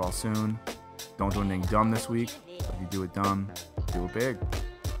catch you all soon. Don't do anything dumb this week. But if you do it dumb, do it big.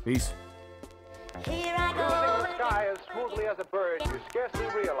 Peace. Cruising the sky as smoothly as a bird, you scarcely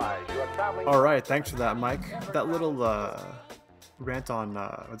realize you are traveling. All right, thanks for that, Mike. That little rant on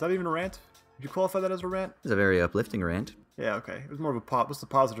was that even a rant? Would you qualify that as a rant? It's a very uplifting rant. Yeah, okay. It was more of a what's the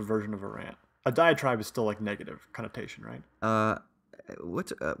positive version of a rant? A diatribe is still like negative connotation, right?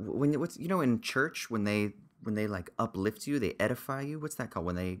 What's in church when they like uplift you, they edify you. What's that called?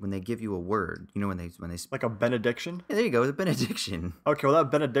 When they give you a word, when they like a benediction. Yeah, there you go, the benediction. Okay, well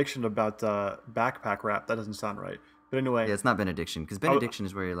that benediction about backpack rap, that doesn't sound right. But anyway, yeah, it's not benediction because benediction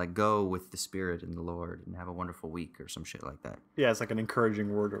is where you like go with the Spirit and the Lord and have a wonderful week or some shit like that. Yeah, it's like an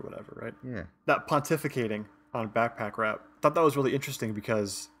encouraging word or whatever, right? Yeah. That pontificating on backpack rap, I thought that was really interesting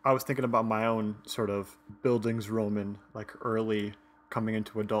because I was thinking about my own sort of Bildungsroman, like early coming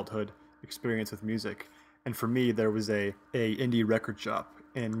into adulthood experience with music. And for me, there was a indie record shop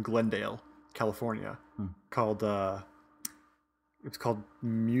in Glendale, California, called it's called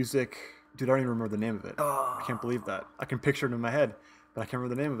Music. Dude, I don't even remember the name of it. Oh. I can't believe that. I can picture it in my head, but I can't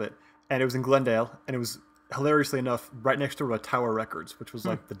remember the name of it. And it was in Glendale, and it was hilariously enough right next door to Tower Records, which was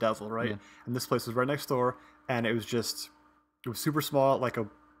like the devil, right? Yeah. And this place was right next door, and it was super small, like a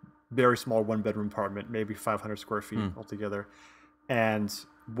very small one-bedroom apartment, maybe 500 square feet altogether, and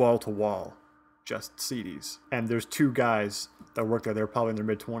wall to wall. Just CDs. And there's two guys that worked there. They were probably in their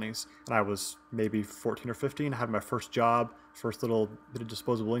mid-20s. And I was maybe 14 or 15. I had my first job, first little bit of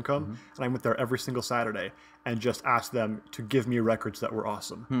disposable income. And I went there every single Saturday and just asked them to give me records that were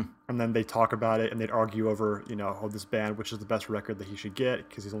awesome. And then they'd talk about it and they'd argue over, this band, which is the best record that he should get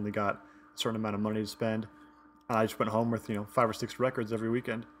because he's only got a certain amount of money to spend. And I just went home with, 5 or 6 records every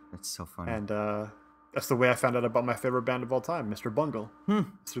weekend. That's so funny. And, that's the way I found out about my favorite band of all time, Mr. Bungle.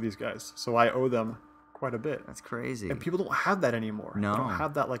 Through these guys. So I owe them quite a bit. That's crazy. And people don't have that anymore. No. They don't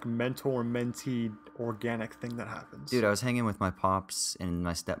have that like mentor-mentee organic thing that happens. Dude, I was hanging with my pops and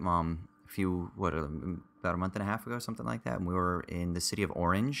my stepmom about a month and a half ago, something like that. And we were in the city of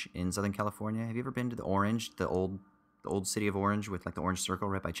Orange in Southern California. Have you ever been to the Orange, the old city of Orange with like the Orange Circle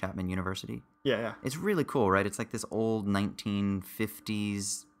right by Chapman University? Yeah. It's really cool, right? It's like this old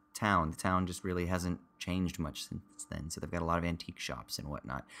 1950s town. The town just really hasn't changed much since then. So they've got a lot of antique shops and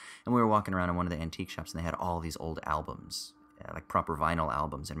whatnot. And we were walking around in one of the antique shops, and they had all these old albums, like proper vinyl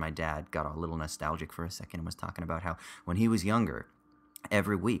albums. And my dad got a little nostalgic for a second and was talking about how when he was younger,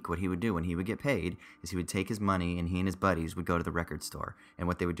 every week what he would do when he would get paid is he would take his money and he and his buddies would go to the record store. And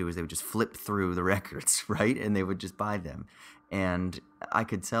what they would do is they would just flip through the records, right? And they would just buy them. And I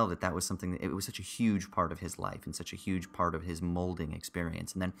could tell that was something, it was such a huge part of his life and such a huge part of his molding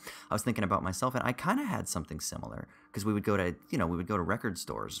experience. And then I was thinking about myself, and I kind of had something similar, because we would go to record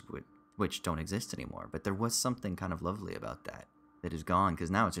stores, which don't exist anymore. But there was something kind of lovely about that is gone,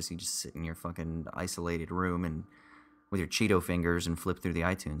 because now it's just, you just sit in your fucking isolated room and with your Cheeto fingers and flip through the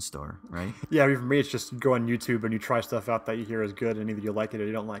iTunes store, right? Yeah, I mean, for me, it's just go on YouTube and you try stuff out that you hear is good, and either you like it or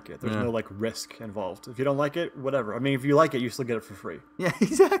you don't like it. There's no like risk involved. If you don't like it, whatever. I mean, if you like it, you still get it for free. Yeah,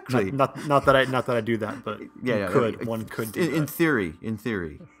 exactly. Not that I do that, but one could do in that. theory.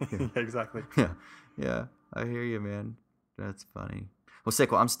 Yeah, exactly. Yeah, I hear you, man. That's funny. Well,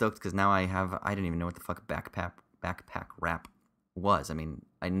 sick. Well, I'm stoked because now I didn't even know what the fuck backpack rap was. I mean,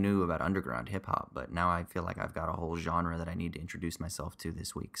 I knew about underground hip hop, but now I feel like I've got a whole genre that I need to introduce myself to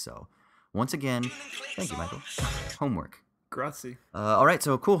this week. So, once again, thank you, Michael. Homework. Grazie. All right,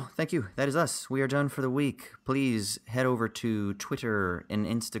 so cool. Thank you. That is us. We are done for the week. Please head over to Twitter and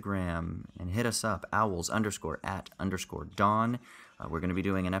Instagram and hit us up, owls_at_dawn. We're going to be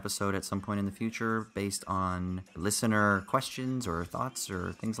doing an episode at some point in the future based on listener questions or thoughts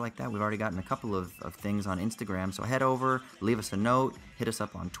or things like that. We've already gotten a couple of things on Instagram, so head over, leave us a note, hit us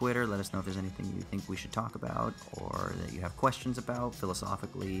up on Twitter, let us know if there's anything you think we should talk about or that you have questions about,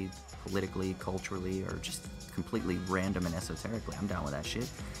 philosophically, politically, culturally, or just completely random and esoterically. I'm down with that shit.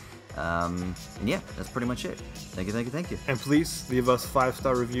 And yeah, that's pretty much it. Thank you. And please leave us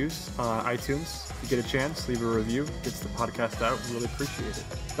 5-star reviews on iTunes. If you get a chance, leave a review. Gets the podcast out. We really appreciate it.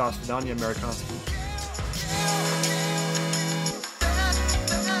 Das Vidania, Amerikanski.